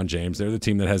has LeBron James. They're the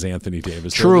team that has Anthony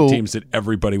Davis. True. They're the teams that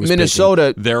everybody was Minnesota,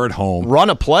 picking. They're at home.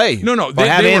 Run a play. No. They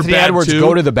have Anthony Edwards too.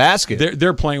 Go to the basket.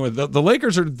 They're playing with the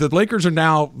Lakers. The Lakers are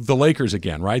now the Lakers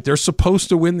again, right? They're supposed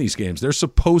to win these games. They're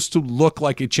supposed to look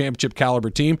like a championship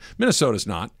caliber team. Minnesota's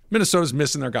not. Minnesota's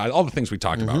missing their guys. All the things we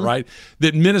talked about, right?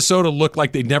 That Minnesota looked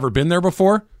like they'd never been there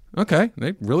before. Okay,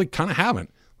 they really kind of haven't.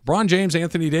 LeBron James,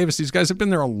 Anthony Davis, these guys have been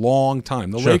there a long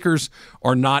time. The Lakers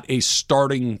are not a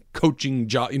starting coaching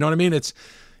job. You know what I mean?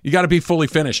 You got to be fully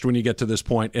finished when you get to this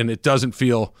point, and it doesn't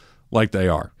feel like they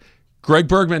are. Greg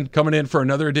Bergman coming in for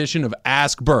another edition of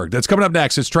Ask Berg. That's coming up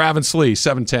next. It's Travis Lee,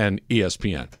 710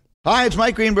 ESPN. Hi, it's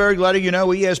Mike Greenberg letting you know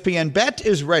ESPN Bet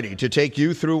is ready to take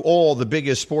you through all the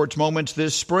biggest sports moments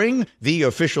this spring. The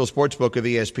official sportsbook of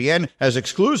ESPN has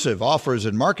exclusive offers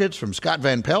and markets from Scott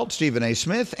Van Pelt, Stephen A.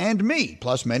 Smith, and me,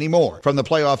 plus many more. From the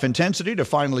playoff intensity to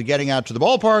finally getting out to the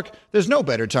ballpark, there's no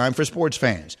better time for sports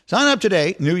fans. Sign up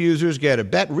today. New users get a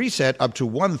bet reset up to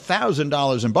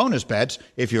 $1,000 in bonus bets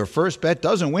if your first bet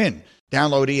doesn't win.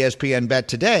 Download ESPN Bet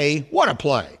today. What a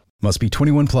play. Must be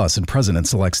 21 plus and present in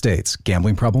select states.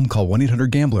 Gambling problem? Call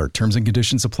 1-800-GAMBLER. Terms and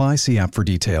conditions apply. See app for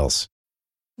details.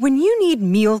 When you need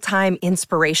mealtime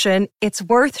inspiration, it's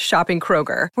worth shopping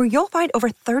Kroger, where you'll find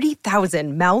over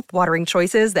 30,000 mouth-watering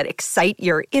choices that excite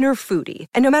your inner foodie.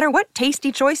 And no matter what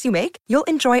tasty choice you make, you'll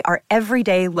enjoy our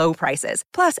everyday low prices,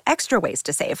 plus extra ways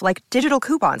to save, like digital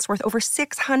coupons worth over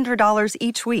 $600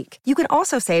 each week. You can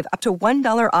also save up to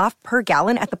 $1 off per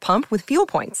gallon at the pump with fuel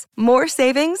points. More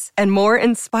savings and more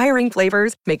inspiring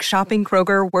flavors make shopping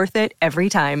Kroger worth it every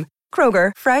time.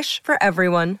 Kroger, fresh for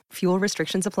everyone. Fuel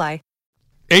restrictions apply.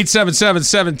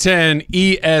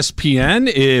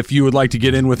 877-710-ESPN if you would like to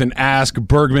get in with an Ask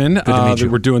Bergman that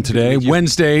we're doing today.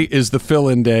 Wednesday is the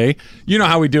fill-in day. You know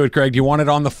how we do it, Greg. Do you want it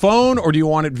on the phone or do you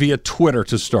want it via Twitter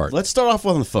to start? Let's start off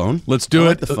on the phone. Let's do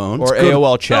it. The phone. Or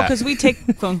AOL chat. Oh, because we take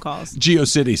phone calls.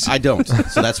 GeoCities. I don't.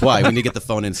 So that's why. We need to get the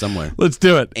phone in somewhere. Let's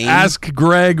do it. Ask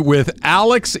Greg with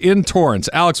Alex in Torrance.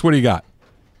 Alex, what do you got?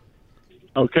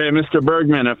 Okay, Mr.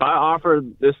 Bergman, if I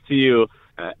offered this to you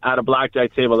at a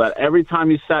blackjack table that every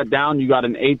time you sat down you got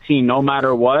an 18 no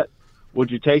matter what, would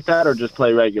you take that or just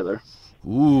play regular?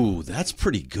 Ooh, that's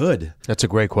pretty good. That's a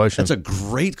great question. That's a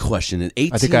great question. An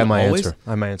 18 I think I have my always? answer. I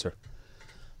have my answer.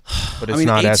 But it's I mean,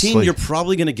 not 18, you're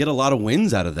probably going to get a lot of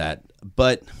wins out of that.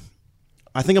 But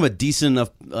I think I'm a decent enough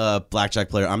blackjack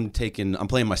player. I'm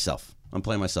playing myself.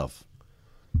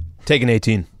 Taking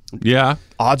 18. Yeah.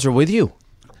 Odds are with you.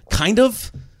 Kind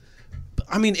of.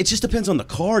 I mean, it just depends on the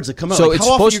cards that come out. So like, it's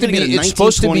how often supposed to you're gonna be get a 19, it's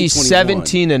supposed 20, to be 21?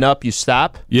 17 and up. You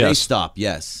stop. Yes. They stop.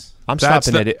 Yes. I'm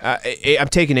stopping at it. I'm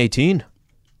taking 18.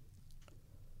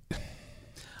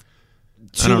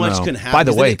 Too much can happen. By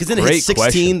the way, because then it hits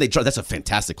 16. That's a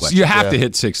fantastic question. You have to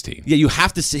hit 16. Yeah, you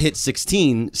have to hit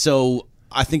 16. So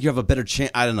I think you have a better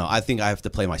chance. I don't know. I think I have to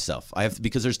play myself.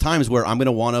 Because there's times where I'm going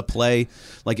to want to play.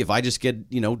 Like if I just get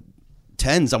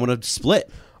 10s, I'm going to split.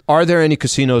 Are there any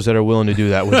casinos that are willing to do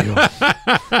that with you?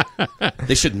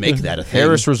 They should make that a thing.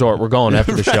 Harris Resort. We're going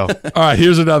after the show. All right,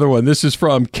 here's another one. This is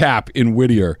from Cap in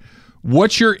Whittier.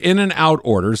 What's your in and out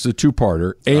orders, a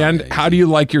two-parter, and how do you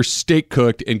like your steak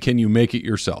cooked, and can you make it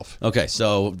yourself? Okay,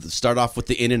 so start off with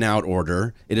the in and out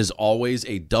order. It is always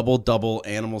a double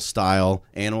animal style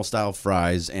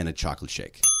fries, and a chocolate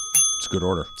shake. It's a good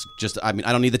order. It's just, I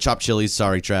don't need the chopped chilies.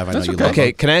 Sorry, Trav. I know you love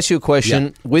Okay, them. can I ask you a question?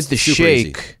 Yeah. With the Super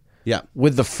shake, easy. Yeah,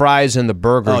 with the fries and the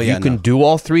burger, you can do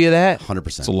all three of that? 100%.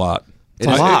 It's a lot. It's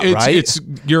a lot, right?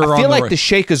 You're I feel on like the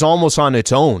shake is almost on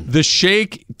its own. The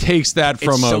shake takes that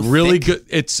from It's so a really thick. good.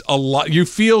 It's a lot. You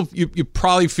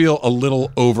probably feel a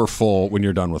little overfull when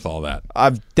you're done with all that.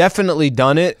 I've definitely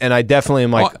done it, and I definitely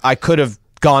am like, I could have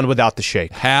gone without the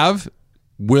shake.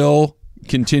 Will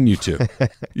continue to.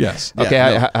 Yes.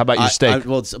 Okay, how about your steak?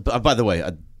 By the way,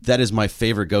 that is my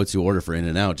favorite go-to order for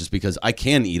In-N-Out, just because I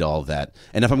can eat all of that.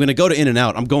 And if I'm going to go to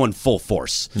In-N-Out, I'm going full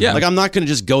force. Yeah. Like, I'm not going to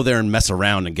just go there and mess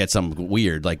around and get something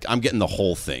weird. Like, I'm getting the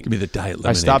whole thing. Give me the diet lemonade.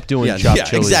 I stopped doing chopped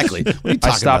chilies. Exactly. What are you I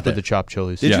talking stopped about with there? the chopped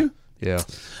chilies. Did you? Yeah. It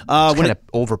When kind of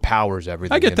overpowers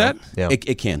everything. I get that. Yeah.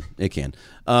 It can.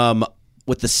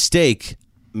 With the steak,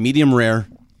 medium rare,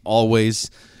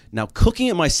 always. Now, cooking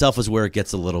it myself is where it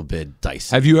gets a little bit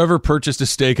dicey. Have you ever purchased a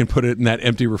steak and put it in that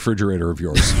empty refrigerator of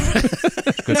yours?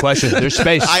 Good question. There's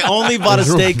space. I only bought a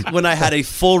steak when I had a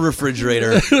full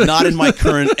refrigerator, not in my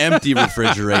current empty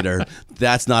refrigerator.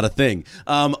 That's not a thing.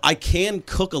 I can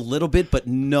cook a little bit, but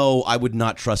no, I would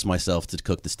not trust myself to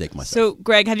cook the steak myself. So,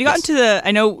 Greg, have you gotten to the?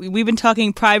 I know we've been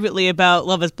talking privately about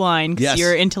Love Is Blind because Yes.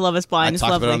 you're into Love Is Blind. I It's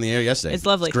talked lovely. about it on the air yesterday. It's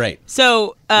lovely. It's great.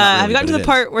 So, Not really, have you gotten but to the it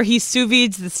part where he sous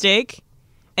vides the steak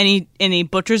and he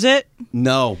butchers it?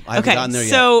 No, I haven't gotten there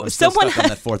yet. So I'm still someone stuck on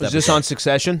that fourth Is this episode. on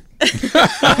Succession?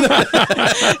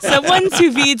 Someone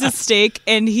sous vides a steak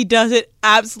and he does it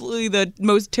absolutely the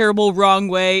most terrible wrong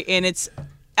way, and it's.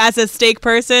 As a steak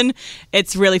person,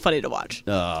 it's really funny to watch.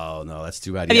 Oh, no, that's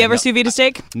too bad. Have you ever sous vide a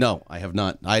steak? No, I have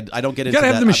not. I don't get You into gotta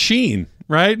that. have the machine,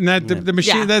 right? And that the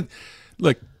machine Yeah. that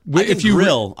look I if can you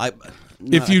grill.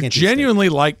 if you genuinely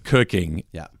like cooking,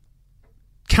 yeah,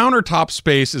 countertop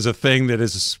space is a thing that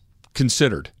is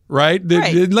considered, right?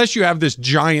 Right. Unless you have this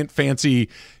giant fancy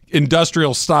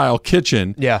industrial style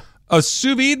kitchen. Yeah. A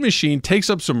sous vide machine takes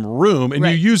up some room, and Right.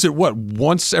 you use it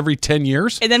once every 10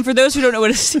 years. And then for those who don't know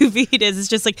what a sous vide is, it's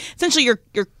just like essentially you're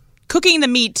cooking the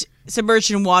meat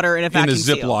submerged in water in a In vacuum a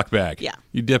Ziploc bag. Yeah.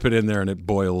 You dip it in there and it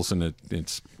boils and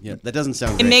it's Yeah, that doesn't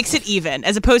sound It great. makes it even,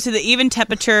 as opposed to the even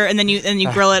temperature, and then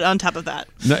you grill it on top of that.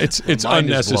 no, it's Mind is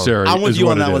unnecessary. I'm with is you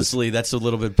what on that it one, is. Slee. That's a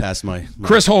little bit past my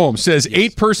Chris Holmes says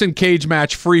 8-person cage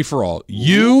match free for all.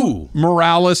 You,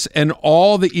 Morales, and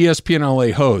all the ESPN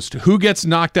LA hosts. Who gets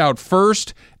knocked out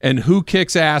first, and who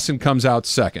kicks ass and comes out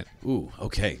second? Ooh,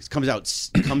 okay. It comes out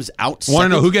Want to second.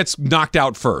 know who gets knocked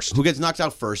out first? Who gets knocked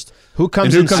out first? Who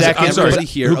comes in second? I'm sorry, Everybody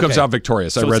here. who comes Okay. out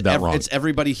victorious? I So read it's that wrong. It's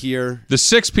everybody here. The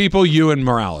 6 people, you and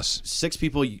Morales. 6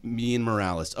 people, me and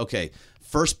Morales. Okay.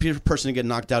 First person to get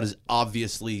knocked out is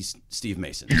obviously Steve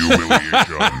Mason.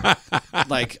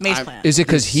 Like, is it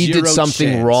because he did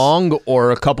something wrong,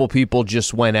 or a couple people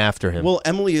just went after him? Well,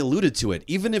 Emily alluded to it.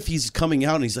 Even if he's coming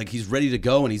out and he's ready to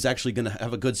go and he's actually going to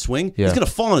have a good swing, he's going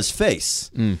to fall on his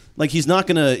face. Like he's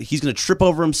going to trip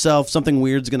over himself. Something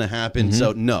weird's going to happen.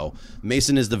 So no,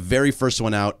 Mason is the very first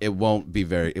one out. It won't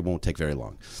take very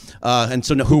long. And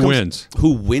so who wins?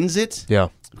 Who wins it? Yeah.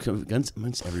 Against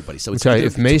everybody. So it's tell you,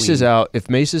 if Mace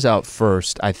is out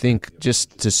first, I think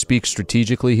just to speak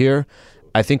strategically here,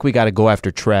 I think we got to go after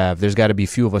Trav. There's got to be a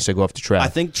few of us that go after Trav. I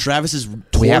think Travis is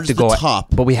towards the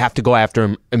top. But we have to go after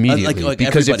him immediately. Like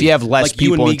because everybody. if you have less Like you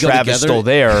people and me and go Travis together, still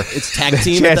there, it's tag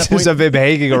team the at that chances point. of him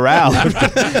hanging around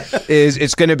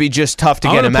it's going to be just tough to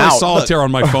I'm get gonna him play out. solitaire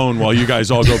on my phone while you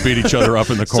guys all go beat each other up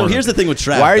in the corner. So here's the thing with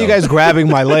Trav. Why are you though. guys grabbing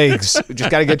my legs?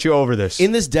 Just got to get you over this.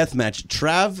 In this death match,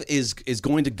 Trav is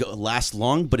going to last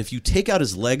long, but if you take out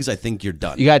his legs, I think you're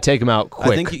done. You got to take him out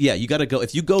quick. I think you got to go.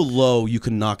 If you go low, you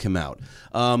can knock him out.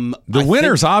 The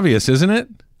winner's obvious, isn't it?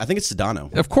 I think it's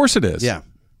Sedano. Of course it is. Yeah.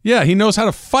 Yeah, he knows how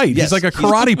to fight. Yes. He's like a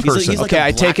karate person. he's like okay, a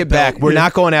I take black it back. belt. We're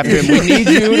not going after him. We need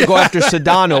you to go after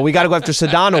Sedano. We got to go after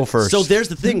Sedano first. So there's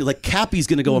the thing. Like Cappy's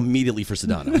going to go immediately for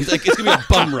Sedano. He's like, it's going to be a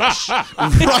bum rush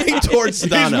right towards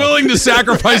Sedano. He's willing to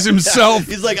sacrifice himself.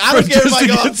 He's like, I don't care if I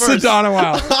go get first. Sedano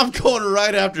out. I'm going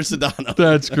right after Sedano.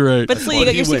 That's great. But Slee, you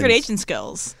got your secret agent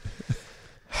skills.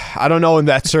 I don't know in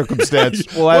that circumstance.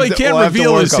 Well, he can't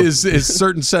reveal work up. his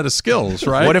certain set of skills,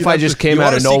 right? What if I just came you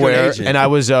out are of a secret nowhere agent. and I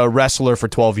was a wrestler for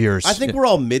 12 years? I think we're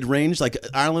all mid-range. Like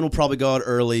Ireland will probably go out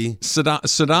early.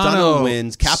 Sedano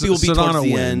wins. Cappy will be towards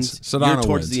the end. Sedano You're towards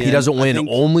wins. the end. He doesn't win I think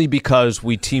only because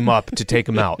we team up to take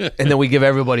him out, and then we give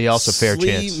everybody else a fair Slee,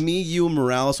 chance. Me, you, and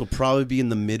Morales will probably be in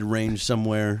the mid-range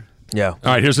somewhere. Yeah. All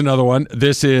right, here's another one.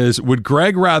 This is, would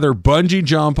Greg rather bungee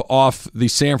jump off the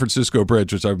San Francisco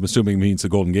Bridge, which I'm assuming means the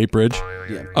Golden Gate Bridge?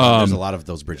 Yeah, there's a lot of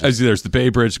those bridges. There's the Bay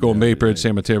Bridge, Golden Gate Bridge,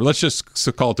 San Mateo. Let's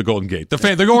just call it the Golden Gate.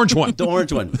 The orange one. The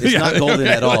orange one. It's not golden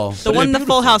at all. The one in the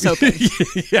Full House open.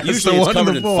 Yes, Usually the it's one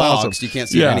covered in Full fog, House. so you can't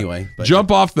see it anyway. But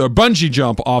Bungee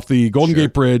jump off the Golden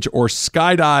Gate Bridge, or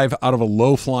skydive out of a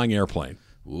low-flying airplane.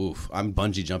 Oof, I'm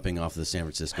bungee jumping off the San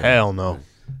Francisco. Hell no.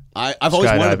 I've always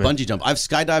wanted to Skydiving. bungee jump. I've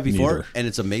skydived before, Neither. and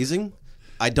it's amazing.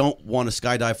 I don't want to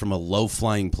skydive from a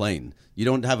low-flying plane. You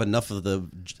don't have enough of the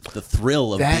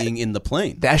thrill of being in the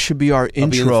plane. That should be our being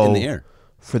intro in the air.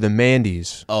 for the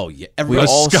Mandy's. Oh, yeah. We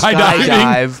all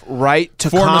skydive right to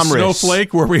Form Commerce. a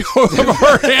snowflake where we hold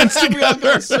our hands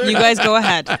together. You guys go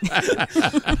ahead.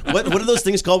 What are those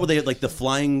things called where they have like the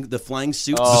flying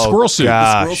suits? Oh, The squirrel suit.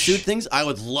 gosh. The squirrel suit things? I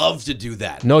would love to do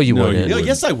that. No, you No, wouldn't. you Yeah,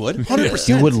 yes, I would. 100%.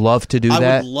 You would love to do I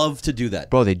that? would love to do that.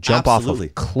 Bro, they jump Absolutely. off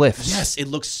of cliffs. Yes, it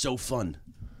looks so fun.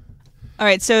 All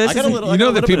right, so this I got is a little. You I got know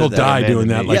a that little people bit of die man doing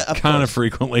to that me. like Yeah, of kind of course.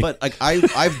 frequently. But like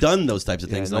I've done those types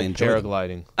of things no and I enjoy them.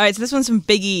 paragliding. All right, so this one's from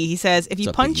Big E. He says, if you What's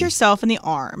up, punch Big E? yourself in the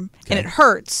arm and it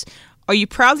hurts, are you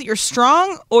proud that you're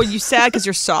strong, or are you sad because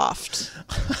you're soft?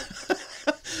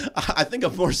 I think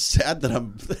I'm more sad that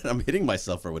I'm hitting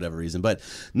myself for whatever reason. But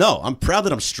no, I'm proud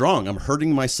that I'm strong. I'm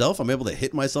hurting myself. I'm able to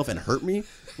hit myself and hurt me.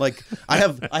 Like I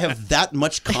have that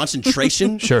much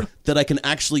concentration Sure. that I can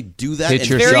actually do that. Hit and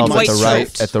yourself hit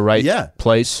at the myself. right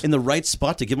place. In the right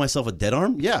spot to give myself a dead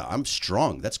arm. Yeah, I'm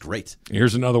strong. That's great.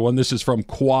 Here's another one. This is from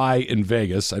Kwai in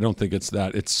Vegas. I don't think it's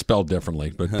that. It's spelled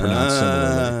differently, but pronounced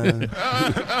similarly.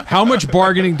 How much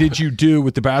bargaining did you do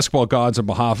with the basketball gods on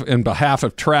behalf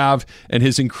of Trav and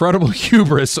his incredible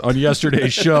hubris on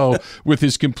yesterday's show with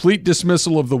his complete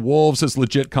dismissal of the Wolves as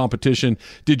legit competition?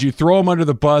 Did you throw him under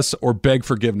the bus or beg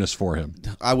forgiveness for him?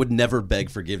 I would never beg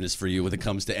forgiveness for you when it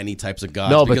comes to any types of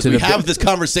gods. No, but because to we the- have this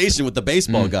conversation with the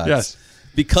baseball gods. Yes.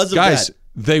 Because of Guys, that.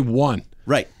 they won.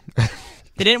 Right.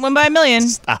 They didn't win by 1 million.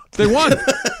 They won.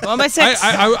 They won by 6.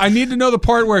 I need to know the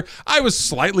part where I was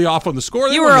slightly off on the score.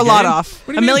 They You won were the a lot game. off.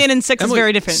 What do you 1 million mean? and 6 is Emily,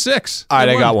 very different. 6. All right,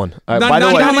 They I got won. one. Not, By the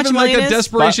not way- How much even like million a is?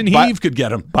 desperation By- heave could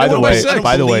get him. by They the won way- six.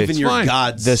 by the way- Believe in your Fine.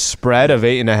 gods. The spread of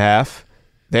 8.5.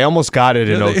 They almost got it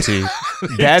in Yeah, they- OT.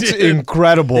 That's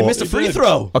incredible. They missed a free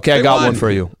throw. Okay, I They got won. one for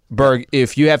you. Berg,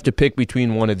 if you have to pick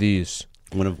between one of these,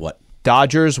 One of what?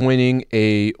 Dodgers winning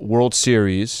a World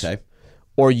Series Okay.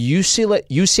 or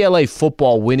UCLA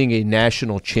football winning a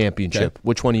national championship,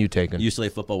 which one are you taking? UCLA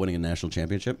football winning a national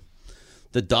championship.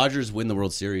 The Dodgers win the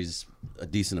World Series a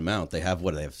decent amount. They have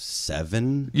what? They have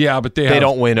 7. Yeah, but they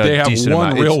don't win a They have decent one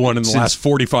amount. real one in the last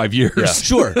 45 years.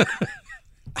 Sure.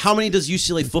 How many does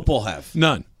UCLA football have?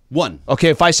 None. One. Okay,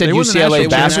 if I said They won the UCLA national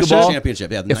basketball, championship.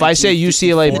 Yeah, if I say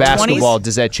UCLA 1954. basketball,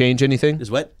 does that change anything?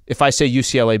 Is what? If I say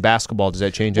UCLA basketball, does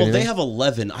that change Well, anything? they have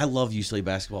 11. I love UCLA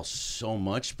basketball so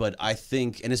much, but I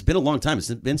think, and it's been a long time. It's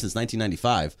been since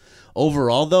 1995.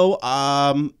 Overall, though,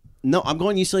 no, I'm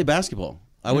going UCLA basketball.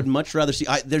 I would much rather see.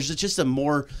 There's just a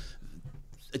more.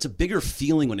 It's a bigger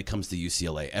feeling when it comes to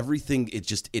UCLA. Everything, it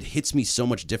hits me so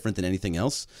much different than anything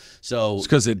else. So it's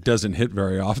because it doesn't hit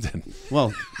very often.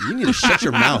 Well, you need to shut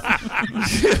your mouth.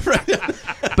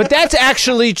 But that's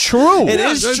actually true. It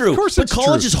is true. Of course, but it's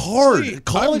college true. is hard. See,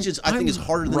 College I think is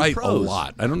harder than right pros. a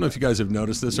lot. I don't know if you guys have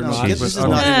noticed this or not. this but is not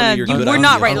one of your good we're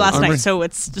not ideas. right last I'm night, right. so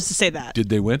it's just to say that. Did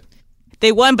they win?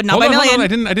 They won, but not Hold by on, hold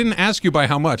million. on. I didn't ask you by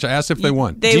how much. I asked if they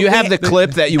won. Do you have the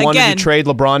clip that you wanted Again. to trade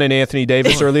LeBron and Anthony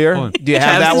Davis earlier? Do you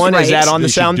have Travis that is one? right. Is that on They the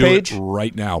should sound do page? it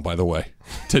right now, by the way.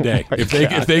 Today. Oh my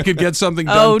if they could get something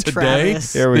done Oh, today,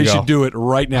 Travis. Here we they go. should do it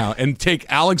right now. And take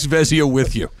Alex Vezia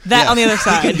with you. That on the other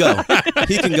side. He can go.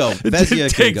 He can go.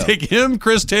 Vezia can go. Take him,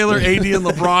 Chris Taylor, AD, and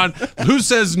LeBron. Who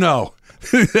says no?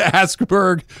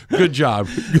 Asperg, good job.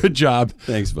 Good job.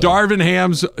 Thanks, bud. Darvin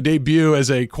Ham's debut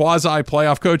as a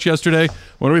quasi-playoff coach yesterday.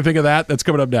 What do we think of that? That's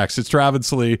coming up next. It's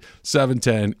Travis Lee,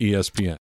 710 ESPN.